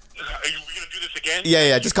you gonna do this again?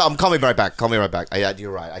 Yeah. Just call me right back. Call me right back. Yeah,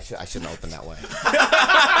 you're right. I shouldn't open that way.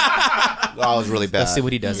 Oh, I was really bad. Let's see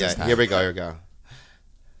what he does this time. Here we go.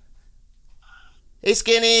 Hey,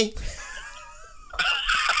 skinny.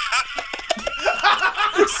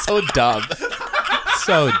 So dumb.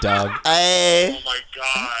 So dumb. Oh my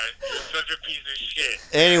god, you're such a piece of shit.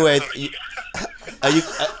 Anyway,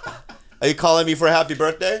 are you calling me for a happy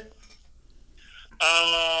birthday?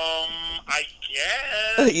 I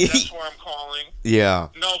guess that's where I'm calling. Yeah.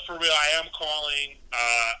 No, for real, I am calling.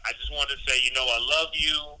 I just wanted to say, I love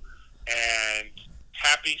you and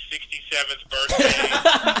happy 67th birthday.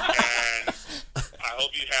 And I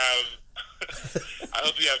hope you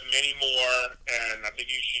have many more. And I think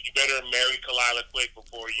you better marry Khalyla quick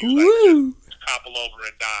before you topple over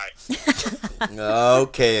and die.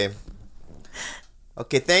 Okay.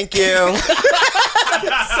 Okay, thank you.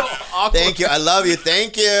 So awkward. Thank you. I love you.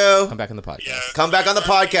 Thank you. Come back on the podcast. Yeah, Come back on the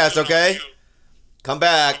podcast, okay? Come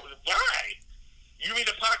back. Why? You mean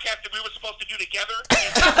the podcast that we were supposed to do together?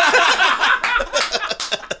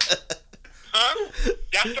 Huh?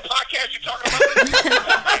 That's the podcast you're talking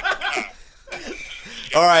about?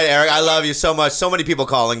 All right, Eric. I love you so much. So many people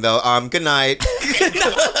calling though. Good night.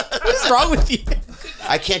 What's wrong with you?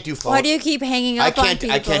 I can't do phone. Why do you keep hanging up on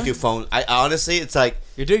people? I can't do phone. I honestly, it's like.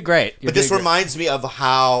 You're doing great. But this reminds me of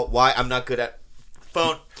why I'm not good at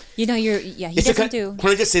phone. He doesn't do. Can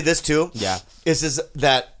I just say this too? Yeah. Is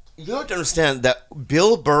that you have to understand that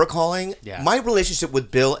Bill Burr calling, my relationship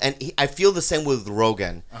with Bill, and I feel the same with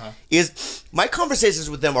Rogan, is my conversations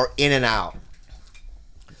with them are in and out.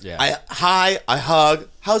 Yeah. I hug.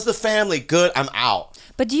 How's the family? Good. I'm out.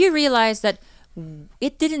 But do you realize that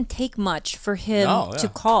it didn't take much for him to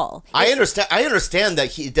call? I understand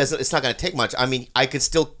that he doesn't. It's not going to take much. I mean, I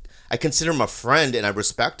consider him a friend and I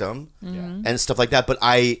respect him and stuff like that. But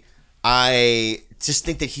I just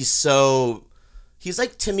think that he's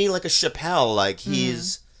like, to me, like a Chappelle. Like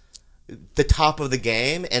he's the top of the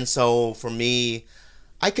game, and so for me,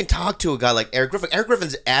 I can talk to a guy like Eric Griffin. Eric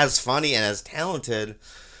Griffin's as funny and as talented,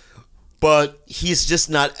 but he's just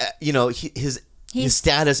not. His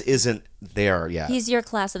status isn't there yet. He's your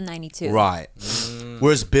class of '92, right?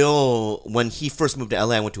 Whereas Bill, when he first moved to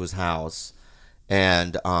LA, I went to his house,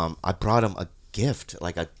 and I brought him a gift,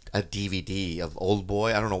 like a DVD of Old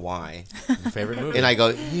Boy. I don't know why. Your favorite movie. And I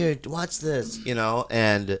go, here, watch this,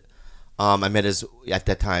 and I met at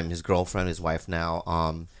that time his girlfriend, his wife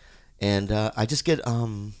now, and I just get I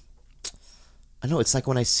know it's like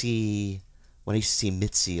when I used to see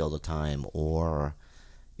Mitzi all the time, or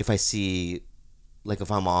if I see, like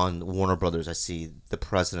if I'm on Warner Brothers, I see the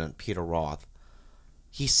president, Peter Roth.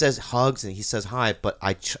 He says hugs and he says hi, but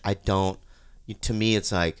I don't. To me,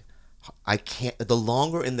 it's like I can't. The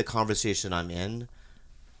longer in the conversation I'm in,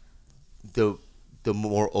 the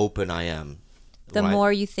more open I am. The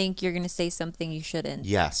more you think you're gonna say something you shouldn't.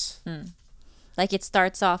 Yes. Like it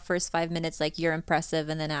starts off first 5 minutes like you're impressive,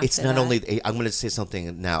 and then after it's not only. I'm going to say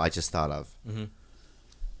something now. I just thought of.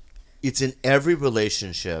 It's in every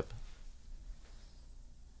relationship.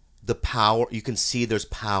 The power, you can see there's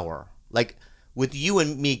power. Like with you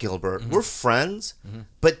and me, Gilbert, we're friends,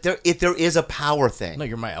 but there is a power thing. No,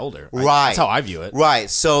 you're my elder. Right. That's how I view it. Right.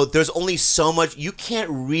 So there's only so much. You can't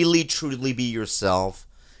really, truly be yourself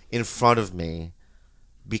in front of me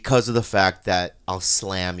because of the fact that I'll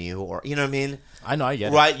slam you, or you know what I mean? I know, I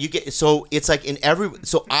get it. Right. You get. So it's like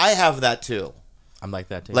so I have that too. I'm like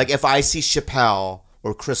that too. Like if I see Chappelle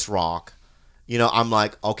or Chris Rock, I'm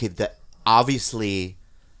like, okay, that obviously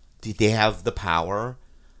they have the power.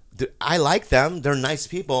 I like them. They're nice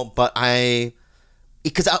people, but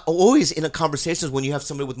because I always in a conversations when you have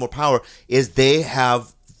somebody with more power is they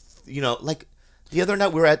have, like the other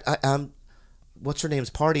night we were at what's her name's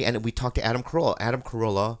party and we talked to Adam Carolla. Adam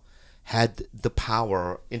Carolla had the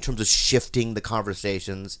power in terms of shifting the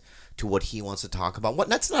conversations to what he wants to talk about.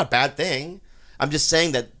 That's not a bad thing. I'm just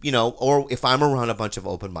saying that, or if I'm around a bunch of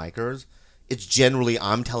open micers, it's generally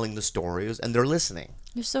I'm telling the stories and they're listening.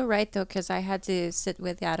 You're so right, though, because I had to sit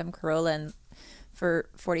with Adam Carolla for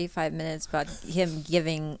 45 minutes about him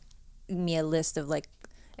giving me a list of like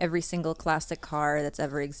every single classic car that's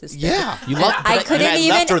ever existed. Yeah, I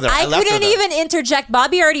couldn't even interject.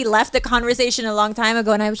 Bobby already left the conversation a long time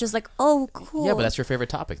ago, and I was just like, "Oh, cool." Yeah, but that's your favorite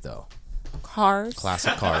topic, though. Cars.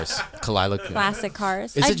 Classic cars. Khalyla. Classic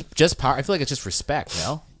cars. Is it just power? I feel like it's just respect.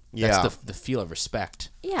 No. Yeah. That's the feel of respect.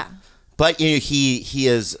 Yeah. But he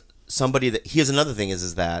is somebody that here's another thing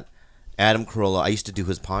is that Adam Carolla, I used to do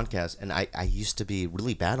his podcast and I used to be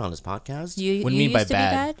really bad on his podcast. What do you mean by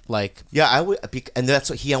bad? Like I would, and that's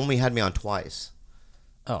what he only had me on twice.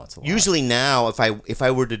 Oh, it's a lot. Usually now if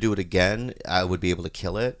I were to do it again, I would be able to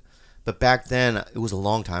kill it. But back then it was a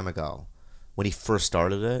long time ago when he first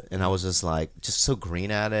started it, and I was just so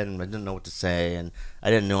green at it, and I didn't know what to say, and I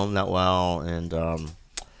didn't know him that well, and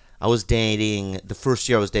I was dating the first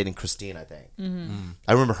year I was dating Christine, I think.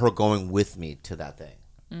 I remember her going with me to that thing.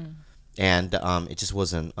 and it just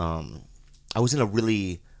wasn't. I was in a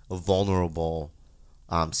really vulnerable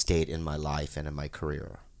state in my life and in my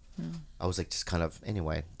career. I was like just kind of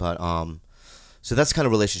anyway, but so that's the kind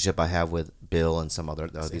of relationship I have with Bill and some other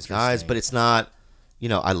these guys. But it's not,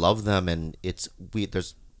 I love them, and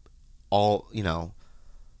there's all,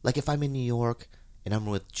 like if I'm in New York and I'm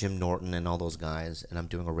with Jim Norton and all those guys and I'm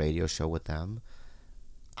doing a radio show with them,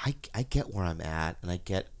 I get where I'm at, and I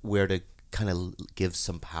get where to kind of give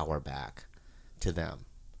some power back to them,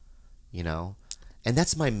 and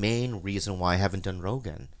that's my main reason why I haven't done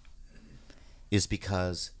Rogan, is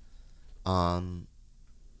because I'm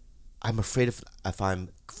afraid if I'm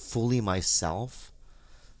fully myself,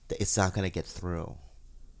 that it's not going to get through.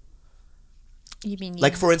 You mean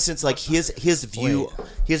like for instance, like his view,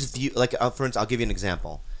 like for instance, I'll give you an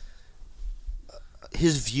example.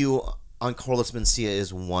 His view on Carlos Mencia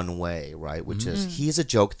is one way, right? Which is he's a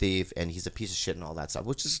joke thief and he's a piece of shit and all that stuff.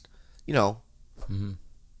 Which is,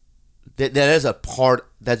 that is a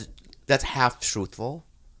part that's half truthful,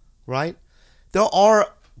 right? There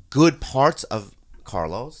are good parts of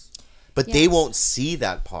Carlos, but they won't see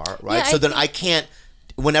that part, right? Yeah, so then I can't.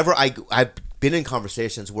 Whenever I've been in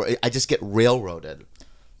conversations where I just get railroaded,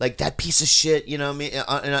 like that piece of shit, you know what I mean?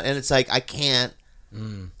 And it's like I can't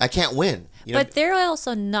win. But they're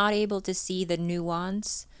also not able to see the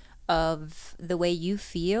nuance of the way you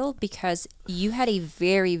feel, because you had a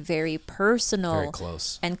very, very personal, very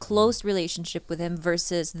close and close relationship with him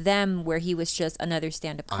versus them, where he was just another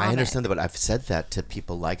stand-up comic. I understand that, but I've said that to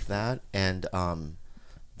people like that, and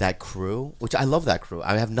that crew, which I love that crew.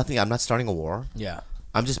 I have nothing. I'm not starting a war. Yeah.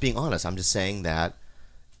 I'm just being honest. I'm just saying that,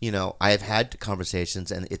 I have had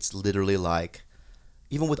conversations, and it's literally like,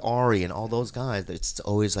 even with Ari and all those guys, it's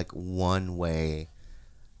always like one way,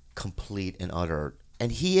 complete and utter.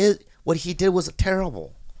 And what he did was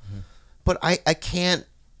terrible. But I can't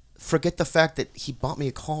forget the fact that he bought me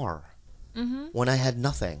a car when I had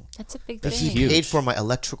nothing. That's a big That thing. he paid for my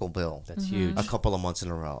electrical bill. That's huge. A couple of months in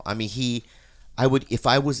a row. I mean, if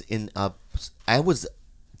I was I was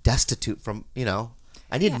destitute from,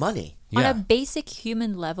 I need money. On a basic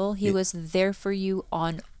human level, he was there for you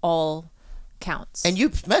on all counts. And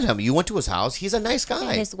you met him. You went to his house. He's a nice guy.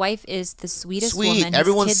 Yeah, his wife is the sweetest Sweet. woman.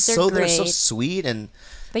 Everyone's his kids so are great. they're so sweet, and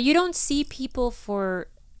But you don't see people for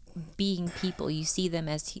being people. You see them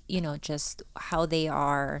as, just how they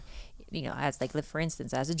are, as like, for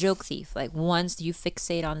instance, as a joke thief. Like once you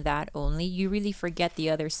fixate on that only, you really forget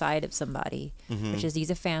the other side of somebody, which is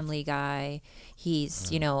he's a family guy. He's,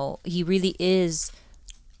 he really is,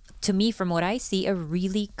 to me, from what I see, a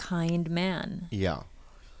really kind man. yeah.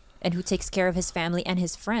 And who takes care of his family and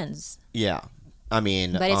his friends. Yeah. I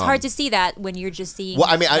mean, But it's hard to see that when you're just seeing. Well,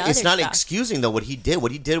 I mean, the it's other not stuff. excusing though what he did.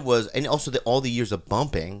 What he did was, and also all the years of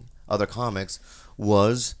bumping other comics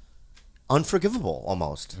was unforgivable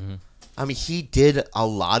almost. I mean, he did a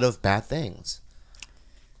lot of bad things,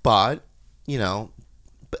 but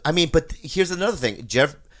but here's another thing: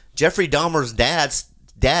 Jeffrey Dahmer's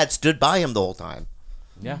dad stood by him the whole time.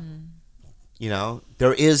 Yeah.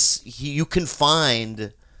 There is you can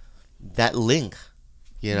find that link.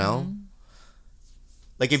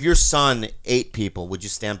 Like if your son ate people, would you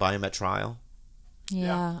stand by him at trial?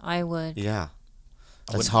 Yeah, I would. Yeah.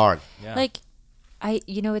 That's hard. Yeah. Like,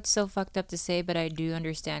 it's so fucked up to say, but I do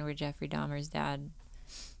understand where Jeffrey Dahmer's dad,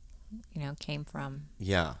 came from.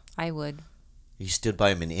 Yeah. I would. You stood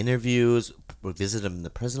by him in interviews, visited him in the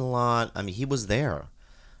prison a lot. I mean, he was there.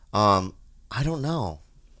 I don't know.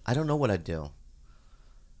 I don't know what I'd do.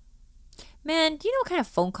 Man, do you know what kind of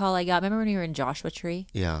phone call I got? Remember when we were in Joshua Tree?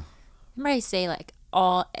 Yeah. Remember I say like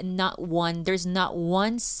there's not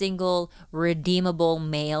one single redeemable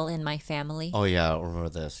male in my family. Oh yeah, I remember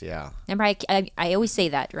this. Yeah. Remember I always say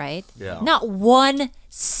that, right? Yeah. Not one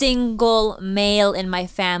single male in my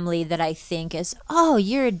family that I think is, oh,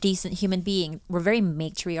 you're a decent human being. We're very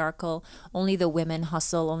matriarchal. Only the women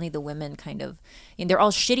hustle. Only the women kind of. And they're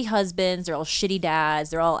all shitty husbands. They're all shitty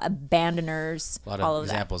dads. They're all abandoners. A lot all of of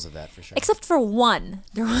examples of that for sure. Except for one.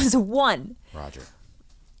 There was one. Roger.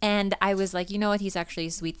 And I was like, you know what? He's actually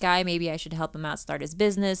a sweet guy. Maybe I should help him out, start his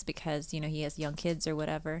business because, he has young kids or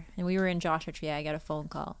whatever. And we were in Joshua Tree. I got a phone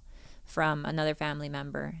call from another family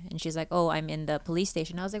member. And she's like, oh, I'm in the police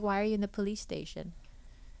station. I was like, why are you in the police station?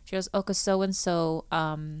 She goes, oh, because so-and-so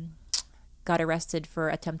got arrested for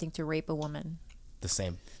attempting to rape a woman. The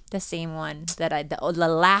same one that the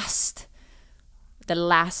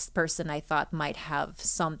last person I thought might have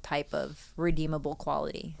some type of redeemable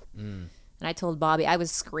quality. And I told Bobby, I was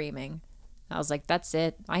screaming. I was like, that's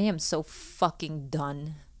it. I am so fucking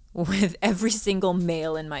done with every single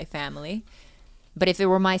male in my family. But if it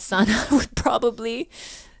were my son, I would probably,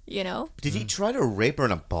 you know. Did he try to rape her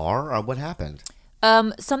in a bar, or what happened?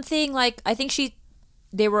 Something like, I think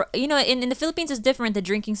they were, you know, in the Philippines it's different. The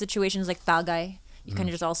drinking situation is like tagay. You kind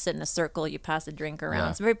of just all sit in a circle, you pass the drink around. Yeah.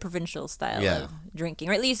 It's a very provincial style Yeah. of drinking,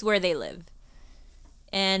 or at least where they live.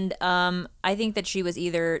 And I think that she was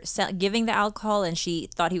either giving the alcohol and she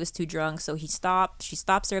thought he was too drunk, so she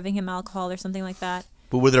stopped serving him alcohol or something like that.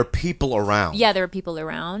 But were there people around? Yeah, there were people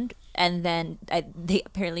around, and then they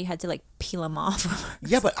apparently had to like peel him off.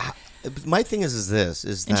 Yeah, but my thing is that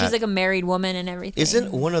And she's like a married woman and everything.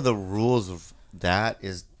 isn't one of the rules of that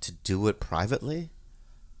is to do it privately?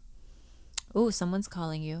 Oh, someone's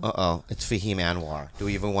calling you. Uh-oh, it's Fahim Anwar. Do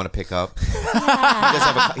we even want to pick up?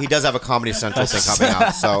 He does have a Comedy Central thing coming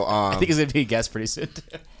out. So I think he's gonna be a guest pretty soon.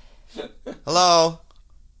 hello.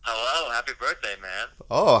 Hello, happy birthday, man.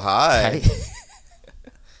 Oh, hi.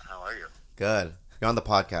 How are you? Good. You're on the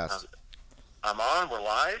podcast. I'm on. We're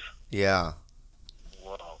live. Yeah.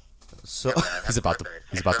 Whoa. So Man, He's happy about to- birthday.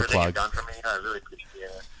 he's Thanks about for to everything plug. You've done for me. I really appreciate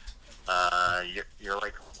it. You're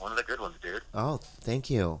like one of the good ones, dude. oh, thank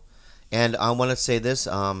you. And I want to say this.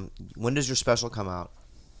 When does your special come out?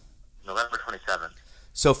 November 27th.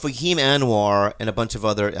 So Fahim Anwar and a bunch of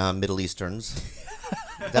other Middle Easterns.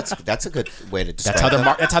 That's a good way to describe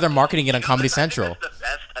That's how they're marketing it on Comedy Central. Is this the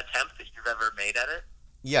best attempt that you've ever made at it?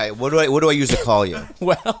 Yeah. What do I use to call you?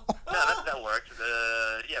 Well, No, that works.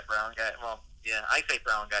 Brown guy. Well, yeah, I say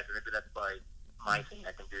brown guys, but maybe that's by my thing.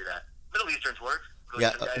 I can do that. Middle Easterns works. Middle Yeah.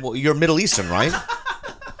 Eastern guys. Well, you're Middle Eastern, right?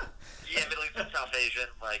 Yeah, Middle Eastern, South Asian,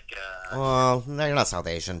 like. Well, no, you're not South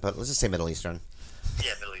Asian, but let's just say Middle Eastern.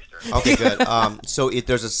 Yeah, Middle Eastern. Okay, good. So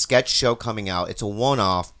there's a sketch show coming out. It's a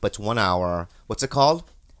one-off, but it's 1 hour. What's it called?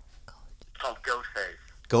 It's called Ghostface.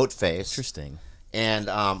 Goatface. interesting. And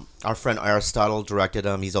our friend Aristotle directed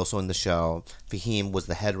him. He's also in the show. Fahim was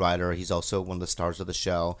the head writer. He's also one of the stars of the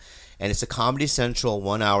show. And it's a Comedy Central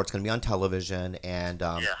 1 hour. It's going to be on television. And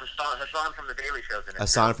Yeah, Hassan from the Daily Show's in it.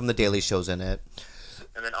 Hassan from The Daily Show's in it.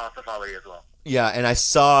 And then Asif Ali as well. Yeah, and I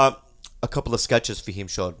saw a couple of sketches Fahim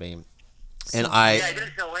showed me. And Yeah, I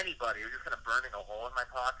didn't show anybody. It was just kind of burning a hole in my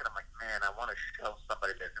pocket. I'm like, man, I want to show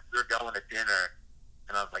somebody this. And we were going to dinner,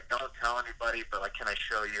 and I was like, don't tell anybody, but like, can I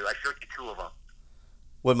show you? I showed you 2 of them.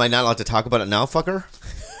 What, am I not allowed to talk about it now, fucker?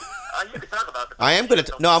 You can talk about I am going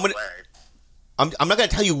to... No, I'm going to... I'm not going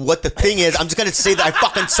to tell you what the thing is. I'm just going to say that I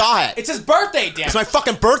fucking saw it. It's his birthday, damn. It's my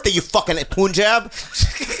fucking birthday, you fucking Punjab.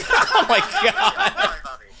 Oh my god. Sorry,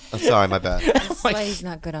 Bobby. I'm sorry, my bad. That's why he's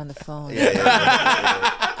not good on the phone.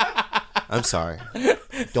 I'm sorry.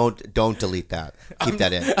 Don't delete that. Keep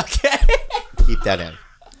that in. Okay. Keep that in.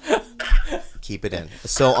 Keep it in.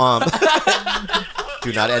 So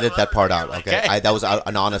do not edit that part out. Okay, Okay. that was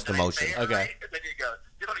an honest emotion. Okay. Right? And then you go,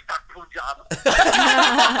 you don't talk Punjab.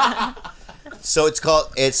 So it's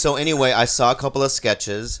called. So anyway, I saw a couple of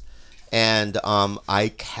sketches, and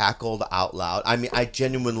I cackled out loud. I mean, I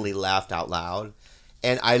genuinely laughed out loud,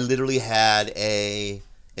 and I literally had an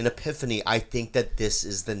epiphany. I think that this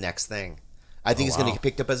is the next thing. I think it's going to get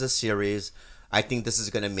picked up as a series. I think this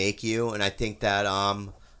is going to make you, and I think that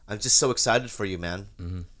I'm just so excited for you, man.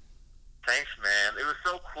 Mm-hmm. Thanks, man. It was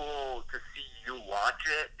so cool to see you watch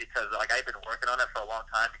it because, like, I've been working on it for a long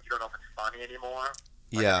time. And you don't know if it's funny anymore.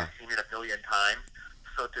 Like, Yeah. I've seen it a million times.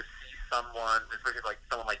 So to see someone, especially like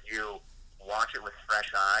someone like you, watch it with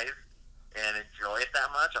fresh eyes and enjoy it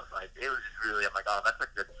that much, I was like, it was just really. I'm like, oh, that's a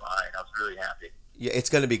good sign. I was really happy. Yeah,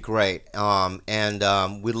 it's going to be great. And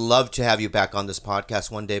we'd love to have you back on this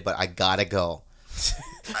podcast one day, but I gotta go.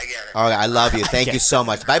 I get it. All right, I love you. Thank you so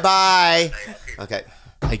much. Bye bye. Okay.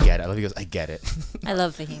 I get it. I love he goes, I get it. I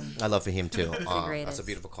love him. I love for him too. the That's greatest. a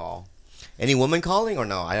beautiful call. Any woman calling or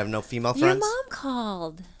no? I have no female Your friends. mom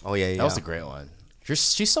called. Oh yeah, yeah. That was a great one.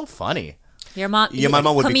 She's so funny. Your mom. Yeah, my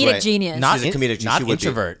mom would be comedic great. genius. Not She's a comedic. not She would be.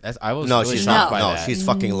 introvert. I was No, really she's shocked not. by No, that. she's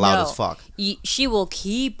fucking loud No. as fuck. She will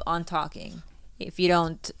keep on talking if you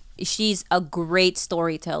don't. She's a great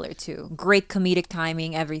storyteller too. Great comedic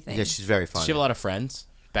timing, everything. Yeah, she's very Does funny. she have a lot of friends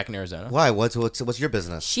back in Arizona? Why? What's your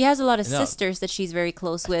business? She has a lot of No. sisters that she's very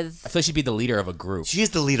close with. I feel like she'd be the leader of a group.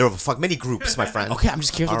 She's the leader of many groups, my friend. Okay, I'm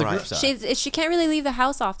just curious what the All right. groups are. She can't really leave the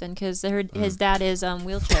house often because his dad is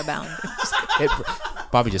wheelchair bound.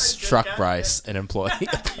 Bobby just struck Bryce, an employee.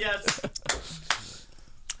 Yes.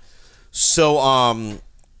 So,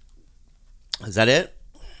 is that it?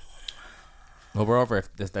 Well, we're over.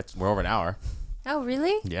 We're over an hour. Oh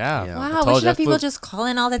really? Yeah. Yeah. I Wow, told we you should have that people food- just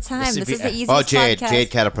calling all the time. This This would is be- the easiest Oh, Jade podcast.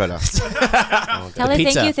 Catapretta. Tell her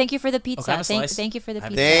pizza. thank you for the pizza. Okay, have a slice. Thank you for the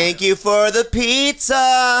pizza. Thank you for the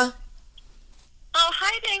pizza. Oh,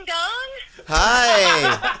 hi, Ding Dong.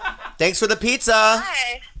 Hi. Thanks for the pizza.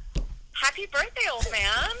 Hi. Happy Happy birthday, old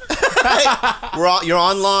man. You're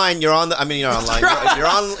online. You're on the. I mean, you're online.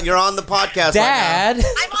 You're on the podcast. Dad. Right now.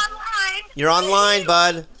 I'm online. You're online,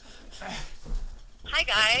 bud. Hi,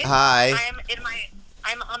 guys. Hi.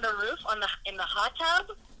 I'm on the roof in the hot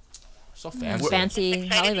tub. So fancy. Fancy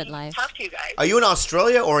Excited Hollywood to life. talk to you guys. Are you in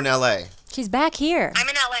Australia or in LA? She's back here. I'm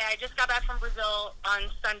in LA. I just got back from Brazil on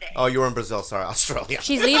Sunday. Oh, you were in Brazil. Sorry, Australia.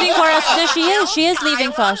 She's leaving for us. No, she is. She is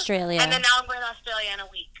leaving for Australia. And then now I'm going to Australia in a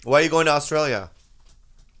week. Why are you going to Australia?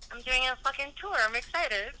 I'm doing a fucking tour. I'm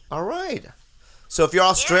excited. All right. So if you're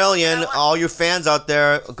Australian, all your fans out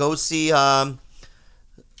there, go see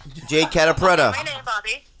Jade Catapretta. My name,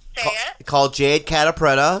 Bobby. Say it. Called Jade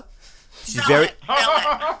Catapretta. She's Spell it.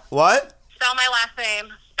 What? Spell my last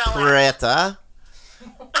name. Spell it. Preta.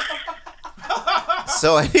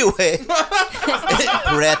 So anyway,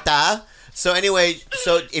 Preta. So anyway,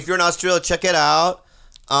 so if you're in Australia, check it out.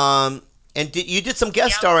 And you did some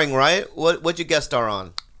guest starring, right? What'd you guest star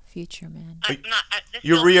on? Future man.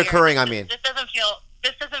 You're reoccurring. I mean, this doesn't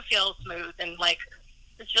feel smooth and like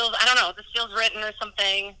this feels. I don't know. This feels written or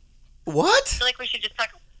something. What? I feel like we should just talk.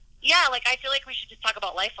 Yeah, like I feel like we should just talk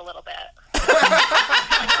about life a little bit.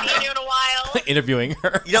 Haven't seen you in a while. Interviewing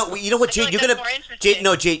her. You know what, Jade? like You're that's gonna more interesting.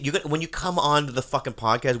 Jade. You when you come on to the fucking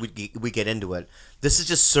podcast, we get into it. This is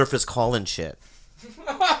just surface call-in shit.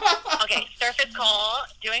 Okay, Surface Call,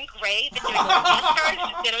 doing great. Been doing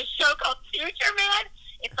a did a show called Future Man.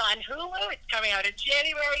 It's on Hulu. It's coming out in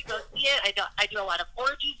January. Go see it. I do a lot of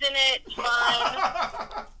orgies in it. It's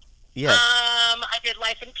fun. Yes. I did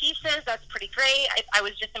Life in Pieces. That's pretty great. I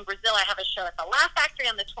was just in Brazil. I have a show at the Laugh Factory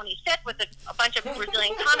on the 25th with a bunch of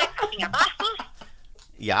Brazilian comics cooking abaços.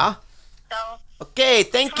 Yeah. So. Okay.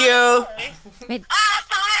 Thank you. Bye.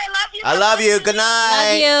 I love you. I love you. Good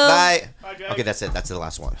night. Love you. Bye. Okay, that's it. That's the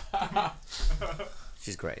last one.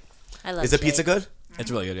 She's great. I love Is the Jade. pizza good? It's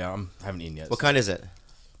really good. Yeah, I haven't eaten yet. What kind is it?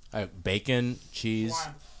 Bacon, cheese.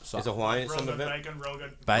 Is it Hawaiian? Real Some good of it? bacon, real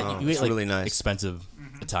good. But Oh, you eat it's like really nice. expensive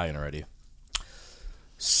Italian already.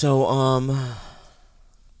 So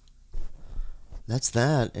that's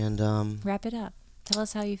that, and Wrap it up. Tell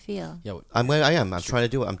us how you feel. Yeah. I'm trying to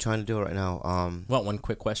do it. I'm trying to do it right now. Want one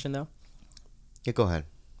quick question though? Yeah, go ahead.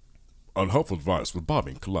 Unhelpful advice with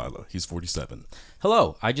Bobby and Khalyla. He's 47.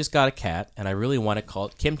 Hello, I just got a cat and I really want to call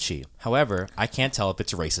it Kimchi. However, I can't tell if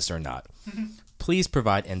it's racist or not. Please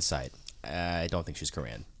provide insight. I don't think she's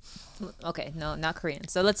Korean. Okay, no, not Korean.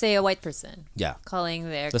 So let's say a white person Yeah. calling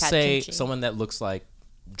their Let's cat say kimchi. someone that looks like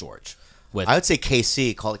George. With I would say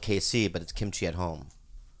KC. Call it KC, but it's kimchi at home.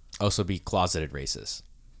 also be closeted racist.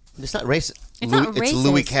 It's not racist. It's not It's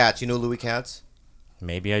Louis racist. Katz. You know Louis Katz?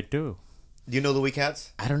 Maybe I do. Do you know Louis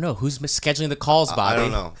Katz? I don't know. Who's scheduling the calls, Bobby? I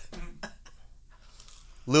don't know.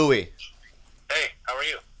 Louis. Hey, how are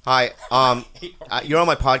you? Hi. You're on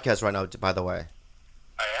my podcast right now, by the way.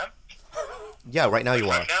 I am? Yeah, right now you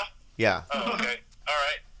are. Right now? Yeah. Oh, okay. All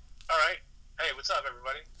right. Hey, what's up,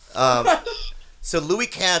 everybody? So Louis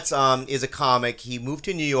Katz is a comic. He moved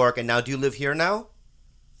to New York, and now do you live here now?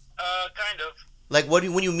 Kind of. Like, when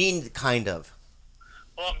do you mean, kind of?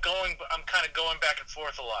 Well, I'm kind of going back and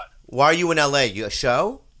forth a lot. Why are you in LA? You a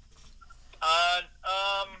show?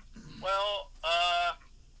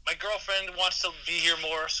 My girlfriend wants to be here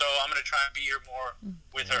more, so I'm going to try and be here more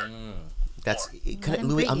with her. That's Let him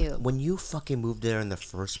Louis. greet you. When you fucking moved there in the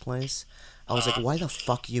first place, I was like, why the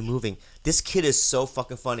fuck are you moving? This kid is so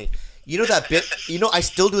fucking funny. You know that bit? You know, I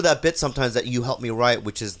still do that bit sometimes that you help me write,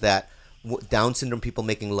 which is that Down syndrome people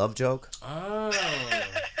making love joke. Oh.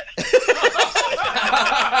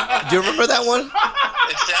 Do you remember that one?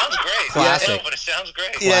 It sounds great. Classic. Yeah, no, but it sounds great.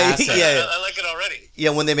 Yeah, Classic. yeah. I like it already.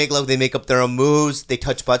 Yeah, when they make love, they make up their own moves. They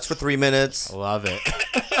touch butts for 3 minutes, Love it.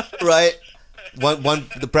 right? One,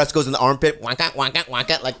 the breast goes in the armpit, wank it,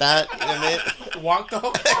 like that. You know what I mean?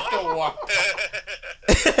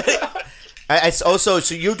 I also,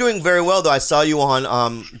 so you're doing very well, though. I saw you on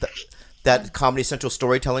that Comedy Central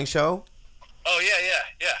storytelling show. Oh,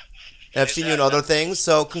 yeah. And I've seen you in other things.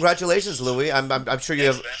 So congratulations, Louis. I'm sure you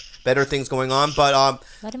Thanks, have man. better things going on. But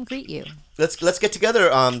Let him greet you. let's get together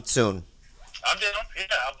soon. I'm down.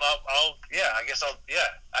 Yeah, I guess I'll. Yeah,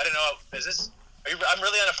 I don't know. Is this? I'm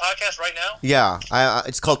really on a podcast right now. Yeah,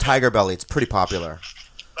 it's called TigerBelly. It's pretty popular.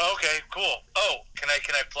 Oh, okay, cool. Oh, can I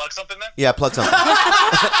plug something then? Yeah, plug something.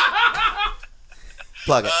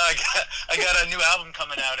 Plug it. I got a new album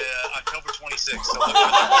coming out October 26th. So look for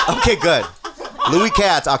that. Okay, good. Louis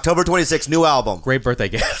Katz, October 26th, new album. Great birthday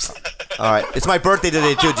gift. All right, it's my birthday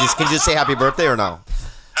today too. Can you just say happy birthday or no?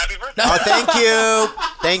 Happy birthday. Oh,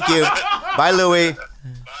 thank you. Bye, Louis. Bye.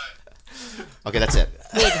 Okay, that's it.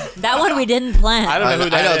 Wait, that one we didn't plan. I don't know who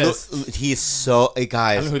that is. Look, he's so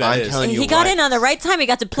guys. who that I'm is. telling you, He got right, in on the right time. He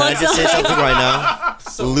got to Can plug I just say something. something right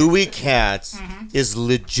now? Louis Katz is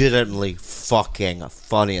legitimately fucking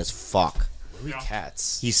funny as fuck. Louis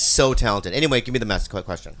Katz. He's so talented. Anyway, give me the mess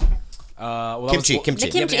question. Well, Kimchi. The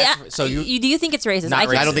kimchi. Yeah, Yeah. so you- do you think it's racist? Not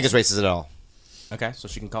I don't think it's racist at all. Okay, so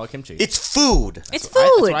she can call it kimchi. It's food. It's That's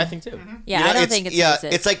food. what I think too. Yeah, You know, I don't think it's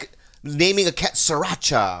racist. it's like naming a cat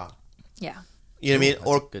sriracha. Yeah. You know what I mean? that's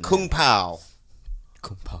Or a good kung name. pao.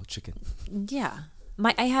 Kung Pao chicken. Yeah.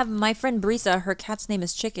 I have my friend Brisa. Her cat's name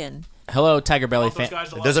is Chicken. Hello, TigerBelly Those fan. guys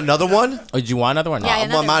to love There's it. another one? Oh, did you want another one? Yeah, No.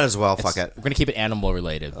 another Well, might one. as well. Fuck it. We're gonna keep it animal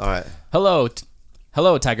related. All right. Hello,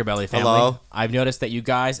 hello, TigerBelly family. Hello. I've noticed that you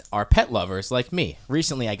guys are pet lovers like me.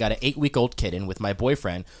 Recently, I got an 8-week-old kitten with my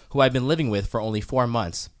boyfriend, who I've been living with for only 4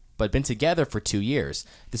 months, but been together for 2 years.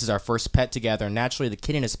 This is our first pet together, and naturally, the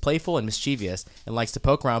kitten is playful and mischievous and likes to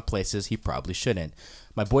poke around places he probably shouldn't.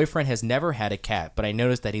 My boyfriend has never had a cat, but I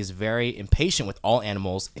noticed that he's very impatient with all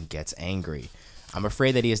animals and gets angry. I'm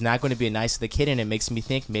afraid that he is not going to be nice to the kitten, and it makes me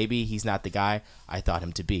think maybe he's not the guy I thought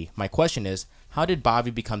him to be. My question is, how did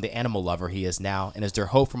Bobby become the animal lover he is now, and is there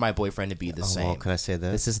hope for my boyfriend to be the same? Well, can I say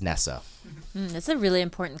this? This is Nessa. That's a really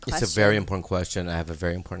important question. It's a very important question. I have a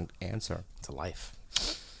very important answer. It's a life.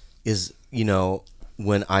 Is,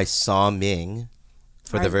 when I saw Ming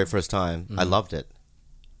for the very first time, I loved it.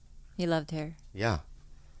 He loved her. Yeah.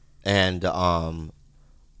 And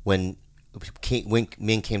when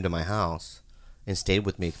Ming came to my house and stayed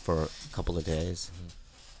with me for a couple of days,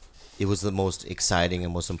 it was the most exciting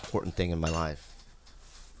and most important thing in my life.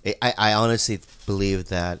 I honestly believe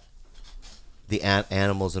that the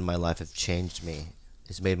animals in my life have changed me.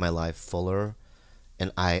 It's made my life fuller,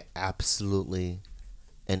 and I absolutely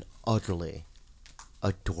and utterly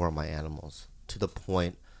adore my animals to the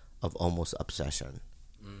point of almost obsession.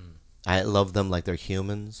 I love them like they're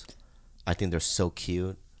humans. I think they're so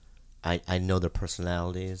cute. I know their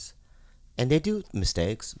personalities, and they do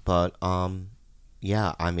mistakes, but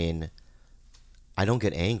yeah, I mean, I don't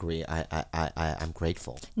get angry. I'm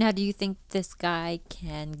grateful. Now, do you think this guy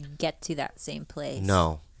can get to that same place?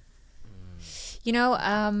 No,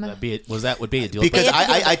 Would be a deal because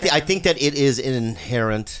breaker? I think that it is an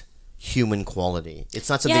inherent human quality. It's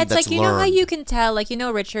not something Yeah, it's that's like, you learned. know how you can tell, like,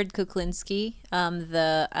 Richard Kuklinski,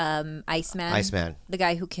 the Iceman? Iceman. The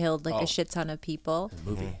guy who killed, like, a shit ton of people.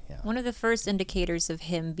 movie. Yeah. One of the first indicators of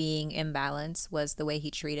him being imbalanced was the way he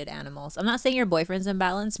treated animals. I'm not saying your boyfriend's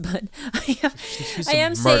imbalanced, but I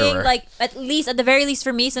am saying, murderer. like, at the very least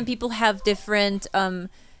for me, some people have different, things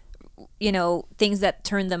that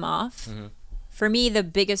turn them off. For me, the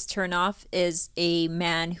biggest turn off is a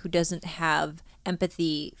man who doesn't have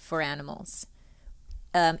empathy for animals.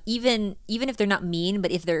 Even if they're not mean, but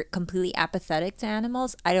if they're completely apathetic to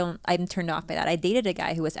animals, I'm turned off by that. I dated a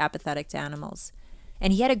guy who was apathetic to animals,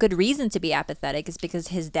 and he had a good reason to be apathetic. It's because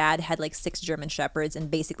his dad had like 6 German shepherds and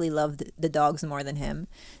basically loved the dogs more than him.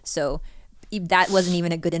 So that wasn't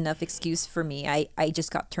even a good enough excuse for me. I just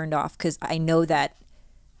got turned off because I know that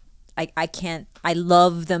I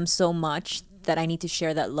love them so much that I need to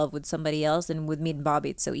share that love with somebody else, and with me and Bobby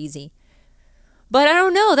it's so easy. But I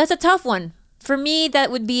don't know. That's a tough one. For me,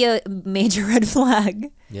 that would be a major red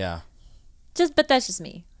flag. Yeah. But that's just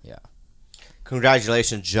me. Yeah.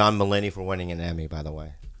 Congratulations, John Mulaney, for winning an Emmy, by the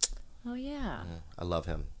way. Oh, yeah. I love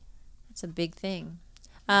him. That's a big thing.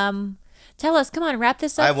 Tell us. Come on, wrap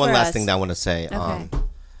this up I have one for last us. thing that I want to say. Okay.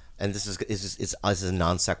 And this is a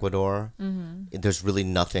non sequitur. There's really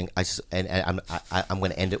nothing. I'm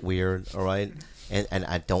going to end it weird. All right. And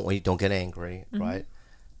I don't get angry. Right.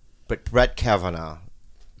 But Brett Kavanaugh,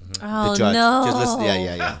 Oh, the judge. no. Just listen.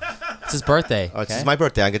 Yeah. It's his birthday. This is my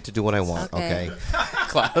birthday. I get to do what I want. Okay.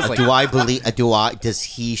 Okay. I was like, Does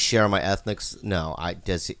he share my ethnics? No.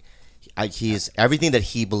 He's everything that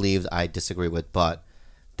he believes I disagree with, but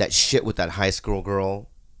that shit with that high school girl,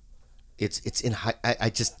 it's in high.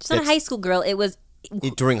 It's not a high school girl. It was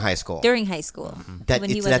during high school. during high school. When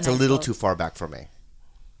he was That's in a high little school. too far back for me.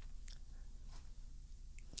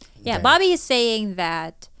 Yeah, Bobby is saying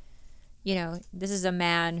that, this is a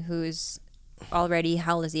man who's already,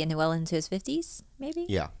 how old is he? Well into his 50s, maybe?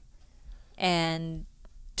 Yeah. And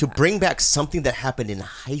To bring back something that happened in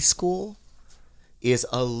high school is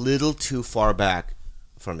a little too far back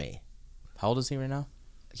for me. how old is he right now?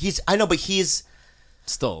 I know, but he's.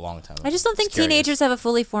 Still a long time. I just don't think Scary. teenagers have a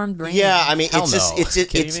fully formed brain. Yeah, I mean, Hell it's just no. it's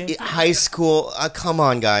Kidding me? high school. Come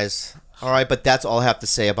on, guys. All right, but that's all I have to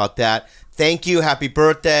say about that. Thank you. Happy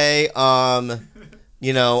birthday. Are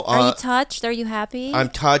you touched? Are you happy? I'm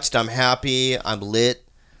touched. I'm happy. I'm lit.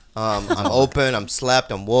 I'm open. I'm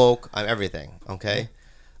slept. I'm woke. I'm everything. Okay.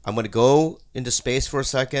 I'm going to go into space for a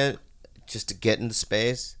second just to get into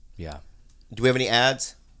space. Yeah. Do we have any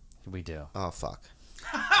ads? We do. Oh, fuck.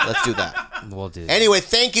 Let's do that. We'll do. Anyway,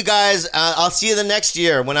 thank you guys. I'll see you the next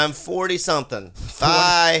year when I'm 40-something.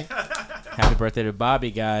 Bye. Happy birthday to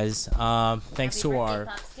Bobby, guys. Thanks to our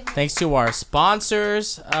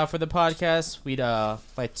sponsors for the podcast. We'd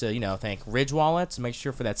like to, thank Ridge Wallet. So make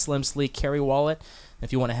sure for that slim, sleek carry wallet.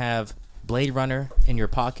 If you want to have Blade Runner in your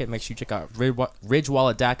pocket, make sure you check out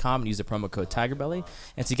ridgewallet.com and use the promo code TigerBelly.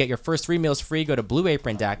 And to get your first 3 meals free, go to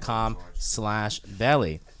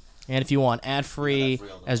blueapron.com/belly. And if you want ad-free,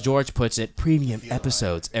 as George puts it, premium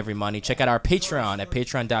episodes every Monday, check out our Patreon at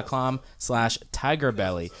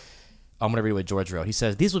patreon.com/TigerBelly. I'm going to read what George wrote. He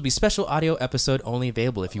says, these will be special audio episode only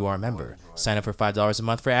available if you are a member. Sign up for $5 a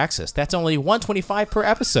month for access. That's only $1.25 per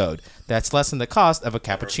episode. That's less than the cost of a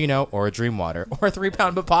cappuccino or a dream water or a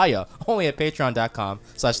 3-pound papaya. Only at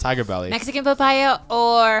patreon.com/TigerBelly. Mexican papaya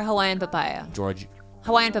or Hawaiian papaya? George.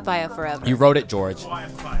 Hawaiian papaya forever. You wrote it, George.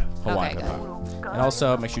 Hawaiian papaya. Hawaiian Okay, papaya. And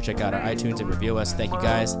also, make sure you check out our iTunes and review us. Thank you,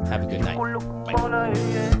 guys. Have a good night.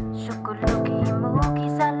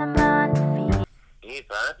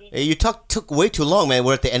 Hey, you took way too long, man.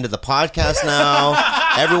 We're at the end of the podcast now.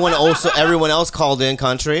 Everyone else called in,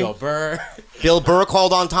 country. Gilbert. Bill Burr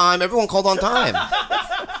called on time. Everyone called on time.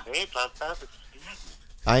 Hey, Papa, it's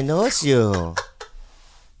I know it's you.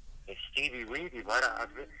 It's Stevie Weedy. Why don't I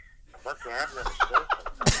must have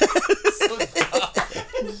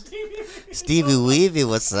Stevie Weavy,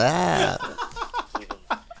 what's up?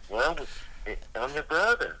 Well, I'm your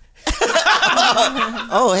brother.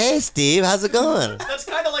 Oh, hey, Steve. How's it going? That's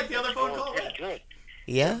kind of like the other phone call. Good.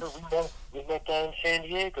 Yeah? We met down in San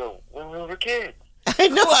Diego when we were kids. I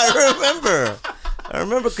know. I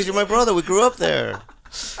remember because you're my brother. We grew up there.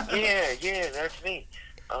 Yeah, that's me.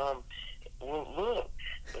 Well, look,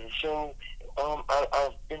 so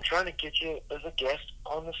I've been trying to get you as a guest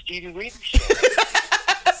on the Stevie Weedy show.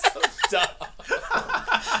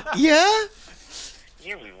 Yeah?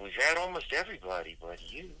 Yeah, we've had almost everybody but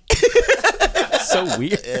you. So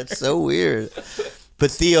weird. It's so weird.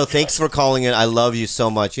 But Theo, thanks for calling in. I love you so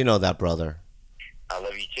much. You know that, brother. I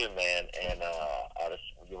love you too, man. And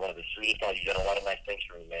you're one of the sweetest guys. You've done a lot of nice things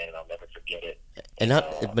for me, man, and I'll never forget it. And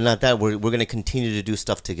but not that. We're going to continue to do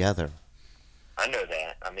stuff together. I know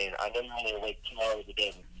that. I mean, I know you're only awake 2 hours a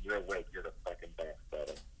day. But you're awake. You're the fucking best,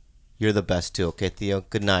 brother. You're the best, too. Okay, Theo?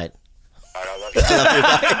 Good night. All right, I love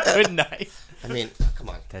you. Good night. I mean, come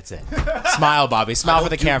on. That's it. Smile, Bobby. Smile for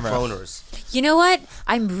the camera. Phoners. You know what?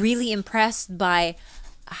 I'm really impressed by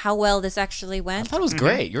how well this actually I went. thought it was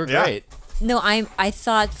great. You were great. No, I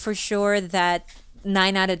thought for sure that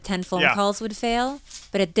 9 out of 10 phone calls would fail,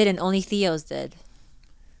 but it didn't. Only Theo's did.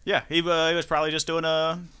 Yeah, he was probably just doing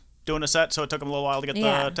a set, so it took him a little while to get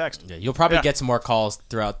the text. Yeah, you'll probably get some more calls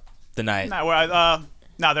throughout the night.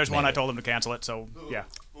 No, there's one I told him to cancel it, so yeah.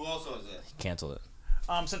 Who also is it? Cancel it.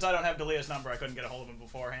 Since I don't have Delia's number, I couldn't get a hold of him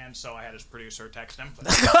beforehand, so I had his producer text him. But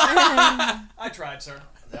I tried, sir.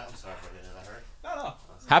 I'm sorry for hitting that hurt. No.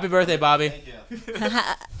 Happy birthday, Bobby. Thank you.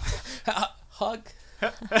 Hug.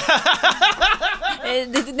 They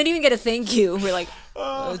didn't even get a thank you. We're like,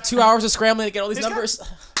 2 hours of scrambling to get all these numbers.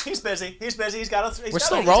 He's busy. He's got a. We're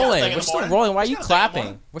still rolling. We're still rolling. Why are you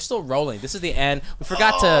clapping? We're still rolling. This is the end. We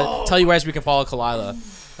forgot to tell you guys we can follow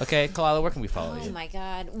Khalyla. Okay, Khalyla, where can we follow you? oh my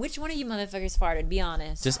god, which one of you motherfuckers farted? Be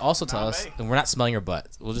honest. Just also tell us, and we're not smelling your butt.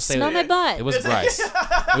 We'll just say Smell my butt. It was Bryce.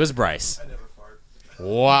 It was Bryce. I never fart.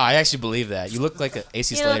 Wow, I actually believe that. You look like an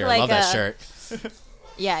AC You Slater. look I love like that a- shirt.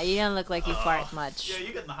 Yeah, you don't look like you fart much. Yeah,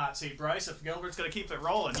 you get in the hot seat, Bryce. If Gilbert's gonna keep it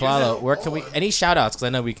rolling. Khalyla, where can we? Any shout outs? Because I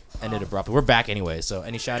know we ended abruptly. We're back anyway, so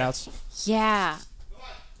any shout outs? Yeah.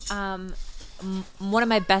 One of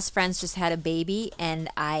my best friends just had a baby, and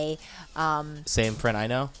Same friend I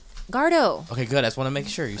know? Gardo. Okay, good. I just want to make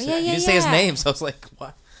sure. You, said, yeah, you yeah, didn't say his yeah. name, so I was like,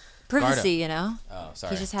 what? Privacy, Gardo. you know? Oh,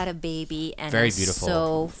 sorry. He just had a baby, and Very I'm beautiful.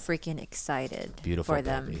 so freaking excited Beautiful for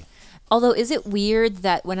them. baby. Although, is it weird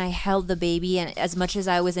that when I held the baby, and as much as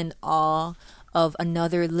I was in awe of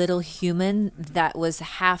another little human that was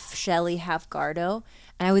half Shelly, half Gardo,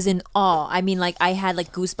 and I was in awe. I mean, like, I had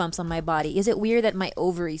like goosebumps on my body. Is it weird that my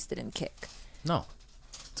ovaries didn't kick? No.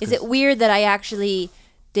 Is it weird that I actually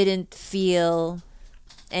didn't feel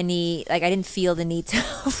any, like, I didn't feel the need to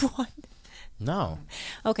have one? No.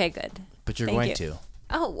 Okay, good. But you're Thank going you. to.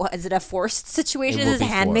 Oh, what? Is it a forced situation? It will This is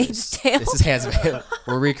be Handmaid's forced. Tale? This is Handmaid's Tale.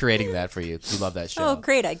 We're recreating that for you. We love that show. Oh,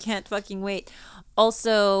 great. I can't fucking wait.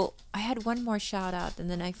 Also, I had one more shout out and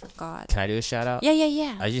then I forgot. Can I do a shout out?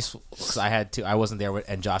 Yeah. Cause I had to. I wasn't there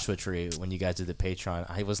and Joshua Tree when you guys did the Patreon.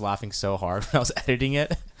 I was laughing so hard when I was editing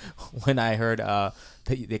it when I heard that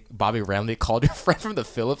Bobby Ramley called your friend from the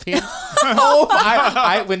Philippines. When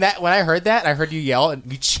I heard that, I heard you yell and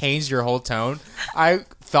you changed your whole tone. I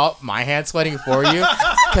felt my hand sweating for you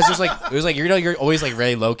because it was like you're always like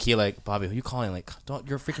really low key, like, Bobby, who you calling? Like,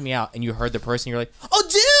 you're freaking me out. And you heard the person, you're like, oh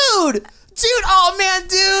dude, oh man,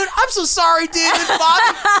 dude, I'm so sorry, dude,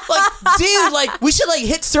 Bobby, we should like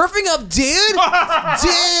hit surfing up, dude,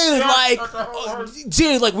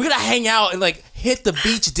 like we gotta hang out and like hit the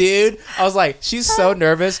beach, dude. I was like, she's so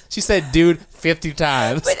nervous. She said, dude, 50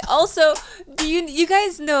 times. But also, do you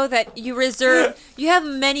guys know that you have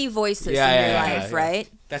many voices in your life, right?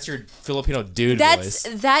 That's your Filipino dude voice.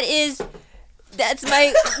 That's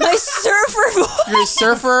my surfer voice. You're a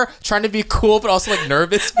surfer trying to be cool, but also like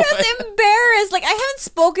nervous. That's embarrassed. Like, I haven't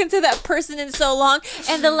spoken to that person in so long,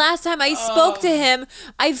 and the last time I spoke to him,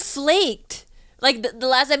 I flaked. Like the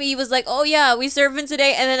last time he was like, "Oh yeah, we surfing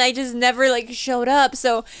today," and then I just never like showed up.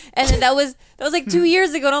 So, and then that was like 2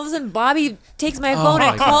 years ago, and all of a sudden Bobby takes my phone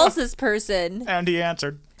and calls this person, And he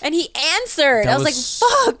answered. and he answered. I was like,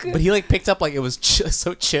 "Fuck!" But he like picked up like it was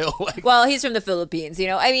so chill. Like, Well, he's from the Philippines, you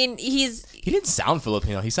know. I mean, he didn't sound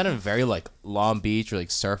Filipino. He sounded very like Long Beach or like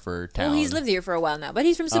surfer town. well, he's lived here for a while now, but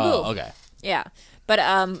he's from Cebu. Oh, okay. Yeah, but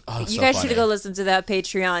you so guys funny. should go listen to that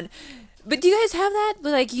Patreon. But do you guys have that?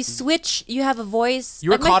 But like you switch, you have a voice.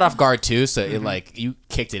 You were Like, caught off guard too, so it like you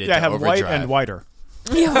kicked it into Yeah, I have overdrive. white and whiter.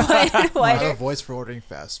 Yeah, white and I have whiter. a voice for ordering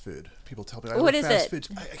fast food. People tell me, What is fast it? Food.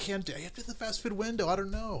 I can't do it. I have to hit the fast food window. I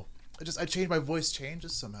don't know. I change my voice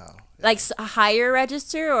changes somehow. Like a higher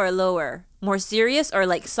register or lower? More serious or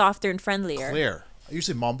like softer and friendlier? Clear. I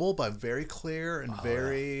usually mumble, but I'm very clear and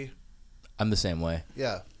very. I'm the same way.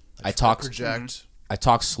 Yeah. I talk project. I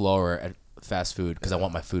talk slower at fast food because I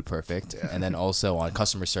want my food perfect, and then also on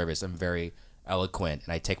customer service, I'm very eloquent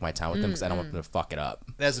and I take my time with them because I don't want them to fuck it up.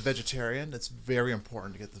 And as a vegetarian, it's very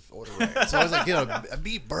important to get the order right. So I was like, a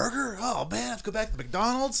meat burger? Oh man, I have to go back to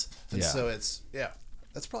McDonald's. And so it's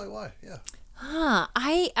that's probably why. Yeah. Huh.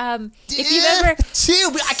 If you've ever,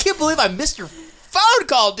 Dude, I can't believe I missed your phone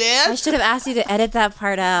call, Dan. I should have asked you to edit that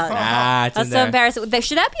part out. Nah, it's That's in so there. embarrassing.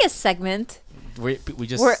 Should that be a segment? We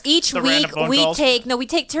just Where each The week random phone we calls?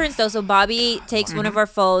 take turns though. So Bobby takes one of our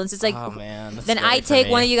phones. It's like oh man, that's then scary I for take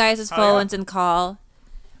me. one of you guys' phones and call.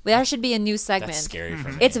 But that should be a new segment. That's scary for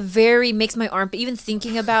me. It's makes my armpit, even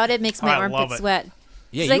thinking about it makes my I love armpit it. sweat.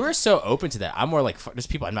 Yeah, It's you like- were so open to that. I'm more like, there's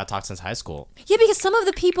people I've not talked since high school. Yeah, because some of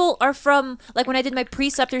the people are from like when I did my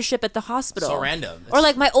preceptorship at the hospital. So random. Or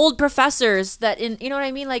like my old professors you know what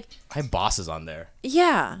I mean? Like, I have bosses on there.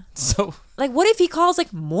 yeah. So Like, what if he calls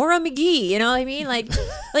like Maura McGee? You know what I mean? Like,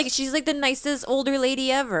 like she's like the nicest older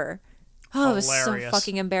lady ever. Oh, it was so Hilarious.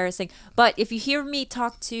 fucking embarrassing. But if you hear me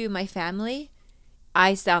talk to my family,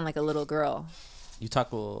 I sound like a little girl. you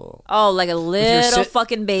talk a little. Oh, like a little si-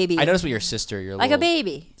 fucking baby. I noticed with your sister, you're like a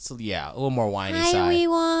baby. So yeah, a little more whiny Hi, side. wee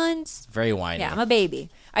ones. Very whiny. Yeah, I'm a baby.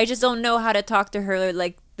 I just don't know how to talk to her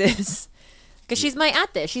like this. Because she's my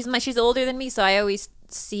ate. She's older than me, so I always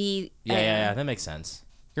see. Yeah. That makes sense.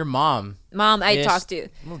 Your mom. Mom, I is talk to. A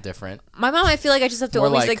little different. My mom, I feel like I just have to More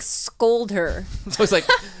always like- like scold her. So it's like,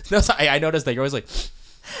 I noticed that you're always like,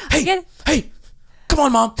 Again, hey, come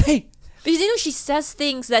on, mom, hey. because you know she says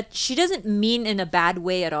things that she doesn't mean in a bad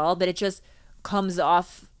way at all, but it just comes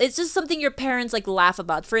off. It's just something your parents like laugh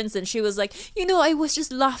about. For instance, she was like, I was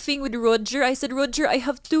just laughing with Roger. I said, Roger, I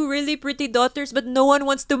have 2 really pretty daughters, but no one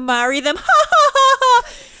wants to marry them. Ha ha ha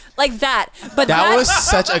ha. Like that. But That was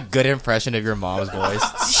such a good impression of your mom's voice.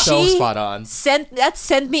 So She spot on.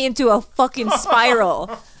 sent me into a fucking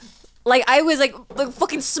spiral. Like I was like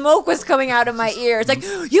fucking smoke was coming out of my ear. It's like,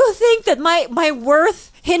 you think that my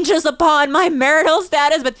worth hinges upon my marital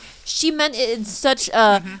status, but she meant it in such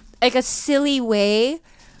a like a silly way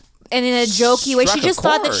and in a jokey way. She Struck a just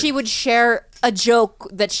thought that chord. she would share a joke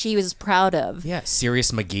that she was proud of. Yeah,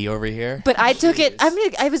 serious McGee over here. But I took it.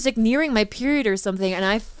 I was like nearing my period or something, and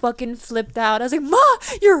I fucking flipped out. I was like, "Ma,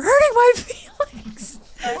 you're hurting my feelings."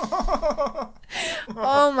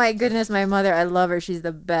 Oh my goodness, my mother. I love her. She's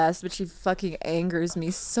the best, but she fucking angers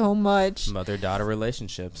me so much. Mother-daughter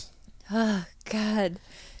relationships. Oh God.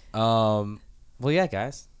 Well, yeah,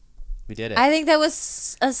 guys, we did it. I think that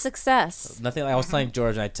was a success. Nothing. I was telling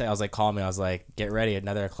George, and I was like, call me. I was like, get ready,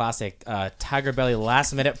 another classic TigerBelly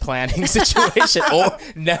last-minute planning situation, or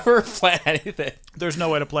never plan anything. There's no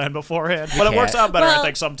way to plan beforehand, but it works can't. out better, Well, I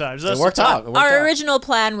think, sometimes. It worked out. It worked Our out. original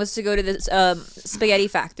plan was to go to this spaghetti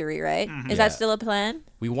factory, right? Is that Yeah. still a plan?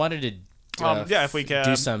 We wanted to to if we can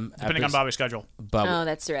do some depending on Bobby's schedule. But Oh,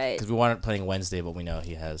 that's right. because we wanted playing Wednesday, but we know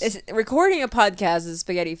he has. Recording a podcast at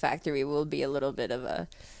Spaghetti Factory will be a little bit of a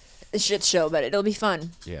shit show, but it'll be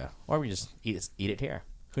fun. Yeah, or we just eat it here.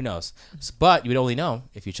 Who knows? But you would only know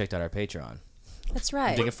if you checked out our Patreon. That's I'm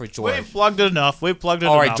right. doing it for George. We've plugged it enough.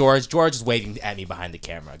 All right, George. George is waving at me behind the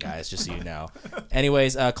camera, guys, just so you know.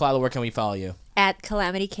 Anyways, Khalyla, where can we follow you? At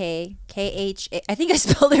Calamity K, K-H-A. I think I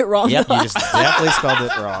spelled it wrong. Yep, you just definitely spelled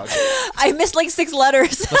it wrong. I missed like 6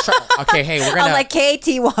 letters. Let's try. Okay, hey, we're gonna. I was like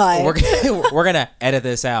K-T-Y. We're gonna edit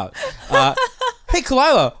this out. Hey,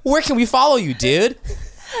 Khalyla, where can we follow you, dude?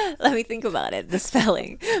 Let me think about it. The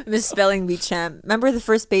spelling. Misspelling me, champ. Remember the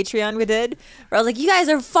first Patreon we did? Where I was like, you guys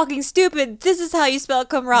are fucking stupid. This is how you spell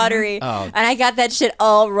camaraderie. Oh. And I got that shit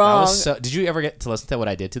all wrong. Did you ever get to listen to what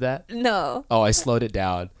I did to that? No. Oh, I slowed it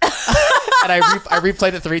down. And I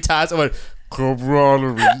replayed it 3 times. I went,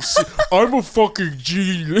 camaraderie. I'm a fucking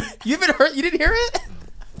genius. You didn't hear it?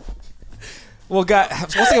 Well, guys,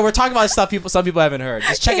 once again, we're talking about stuff some people haven't heard.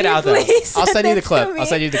 Just check it out, though. I'll send you the clip.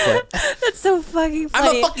 That's so fucking funny.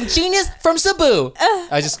 I'm a fucking genius from Cebu.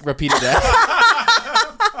 I just repeated that.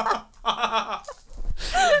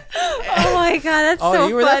 Oh my god, that's so funny. Oh,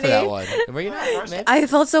 you were there for that one. Were you not, man? I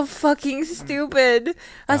felt so fucking stupid.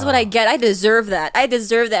 That's what I get. I deserve that. I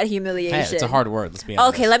deserve that humiliation. Hey, it's a hard word. Let's be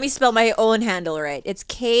honest. Okay, let me spell my own handle right. It's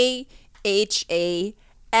K-H-A-L-A-M-I-T-Y-K.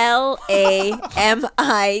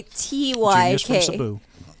 Genius from Cebu.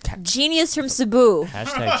 Genius from Cebu.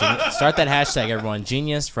 Start that hashtag, everyone.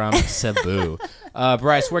 Genius from Cebu.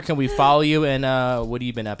 Bryce, where can we follow you, and what have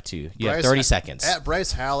you been up to? You have 30 seconds. At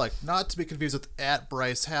Bryce Halleck, not to be confused with at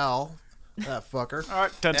Bryce Hall. That fucker. All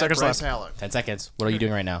right, 10 at seconds Bryce left. Halleck. 10 seconds. What are you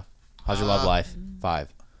doing right now? How's your love life? 5.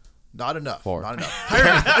 Not enough. 4. Not enough. Hire me.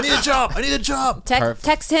 I need a job. I need a job.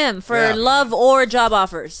 Text him for love or job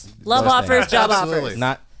offers. Love Those offers, things. job Absolutely. offers.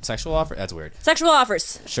 Not sexual offer? That's weird. Sexual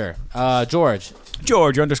offers. Sure. George,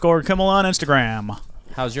 George_Kimmel on Instagram.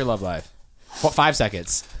 how's your love life? 5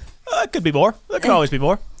 seconds. It could be more. It could always be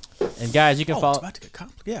more. And guys, you can It's follow. about to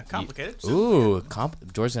get complicated. Ooh,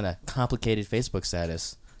 George's in a complicated Facebook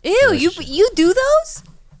status. Ew, you do those?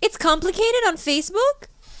 It's complicated on Facebook?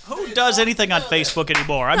 Who does anything on Facebook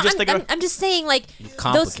anymore? I'm just thinking. I'm just saying, like,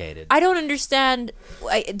 Complicated. I don't understand.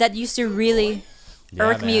 That used to really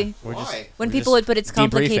irk me when people would put it's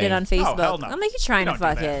complicated debriefing. on Facebook. hell no. I'm like, you're trying to We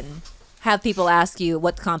don't do fucking have people ask you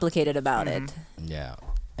what's complicated about it. Yeah.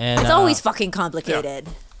 And It's always fucking complicated.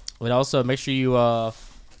 And also, make sure you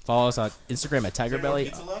follow us on Instagram at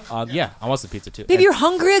TigerBelly. Yeah, I want some pizza too. Baby, you're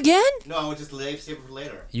hungry again? No, I would just save it for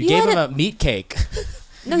later. You You gave had him a meat cake.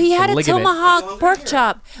 No, he had a ligament. tomahawk pork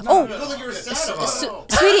chop. Oh,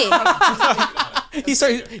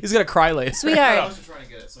 sweetie, He's gonna cry later. sweetheart, trying to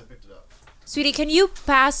get it, so I picked it up. sweetie, can you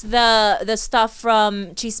pass the stuff from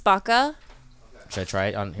Chispaca? Should I try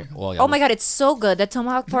it on here? Well, Oh my god, it's so good. That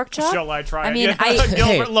tomahawk pork chop. Shall I try it? I mean, Yeah. I-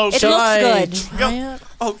 Gilbert Loaf. It Shall looks I good. try it?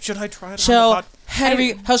 Oh, should I try it?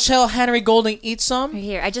 Shall Henry Golding eat some? Right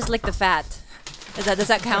here, I just licked the fat. Does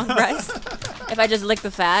that count, Bryce? If I just lick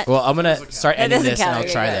the fat? Well, I'm gonna start That ending doesn't this, and count,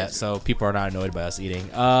 I'll try right? that, so people are not annoyed by us eating.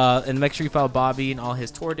 And make sure you follow Bobby and all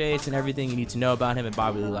his tour dates and everything you need to know about him at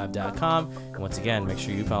BobbyLeeLive.com. And once again, make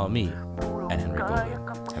sure you follow me at Henry Golding.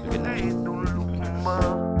 Have a good night.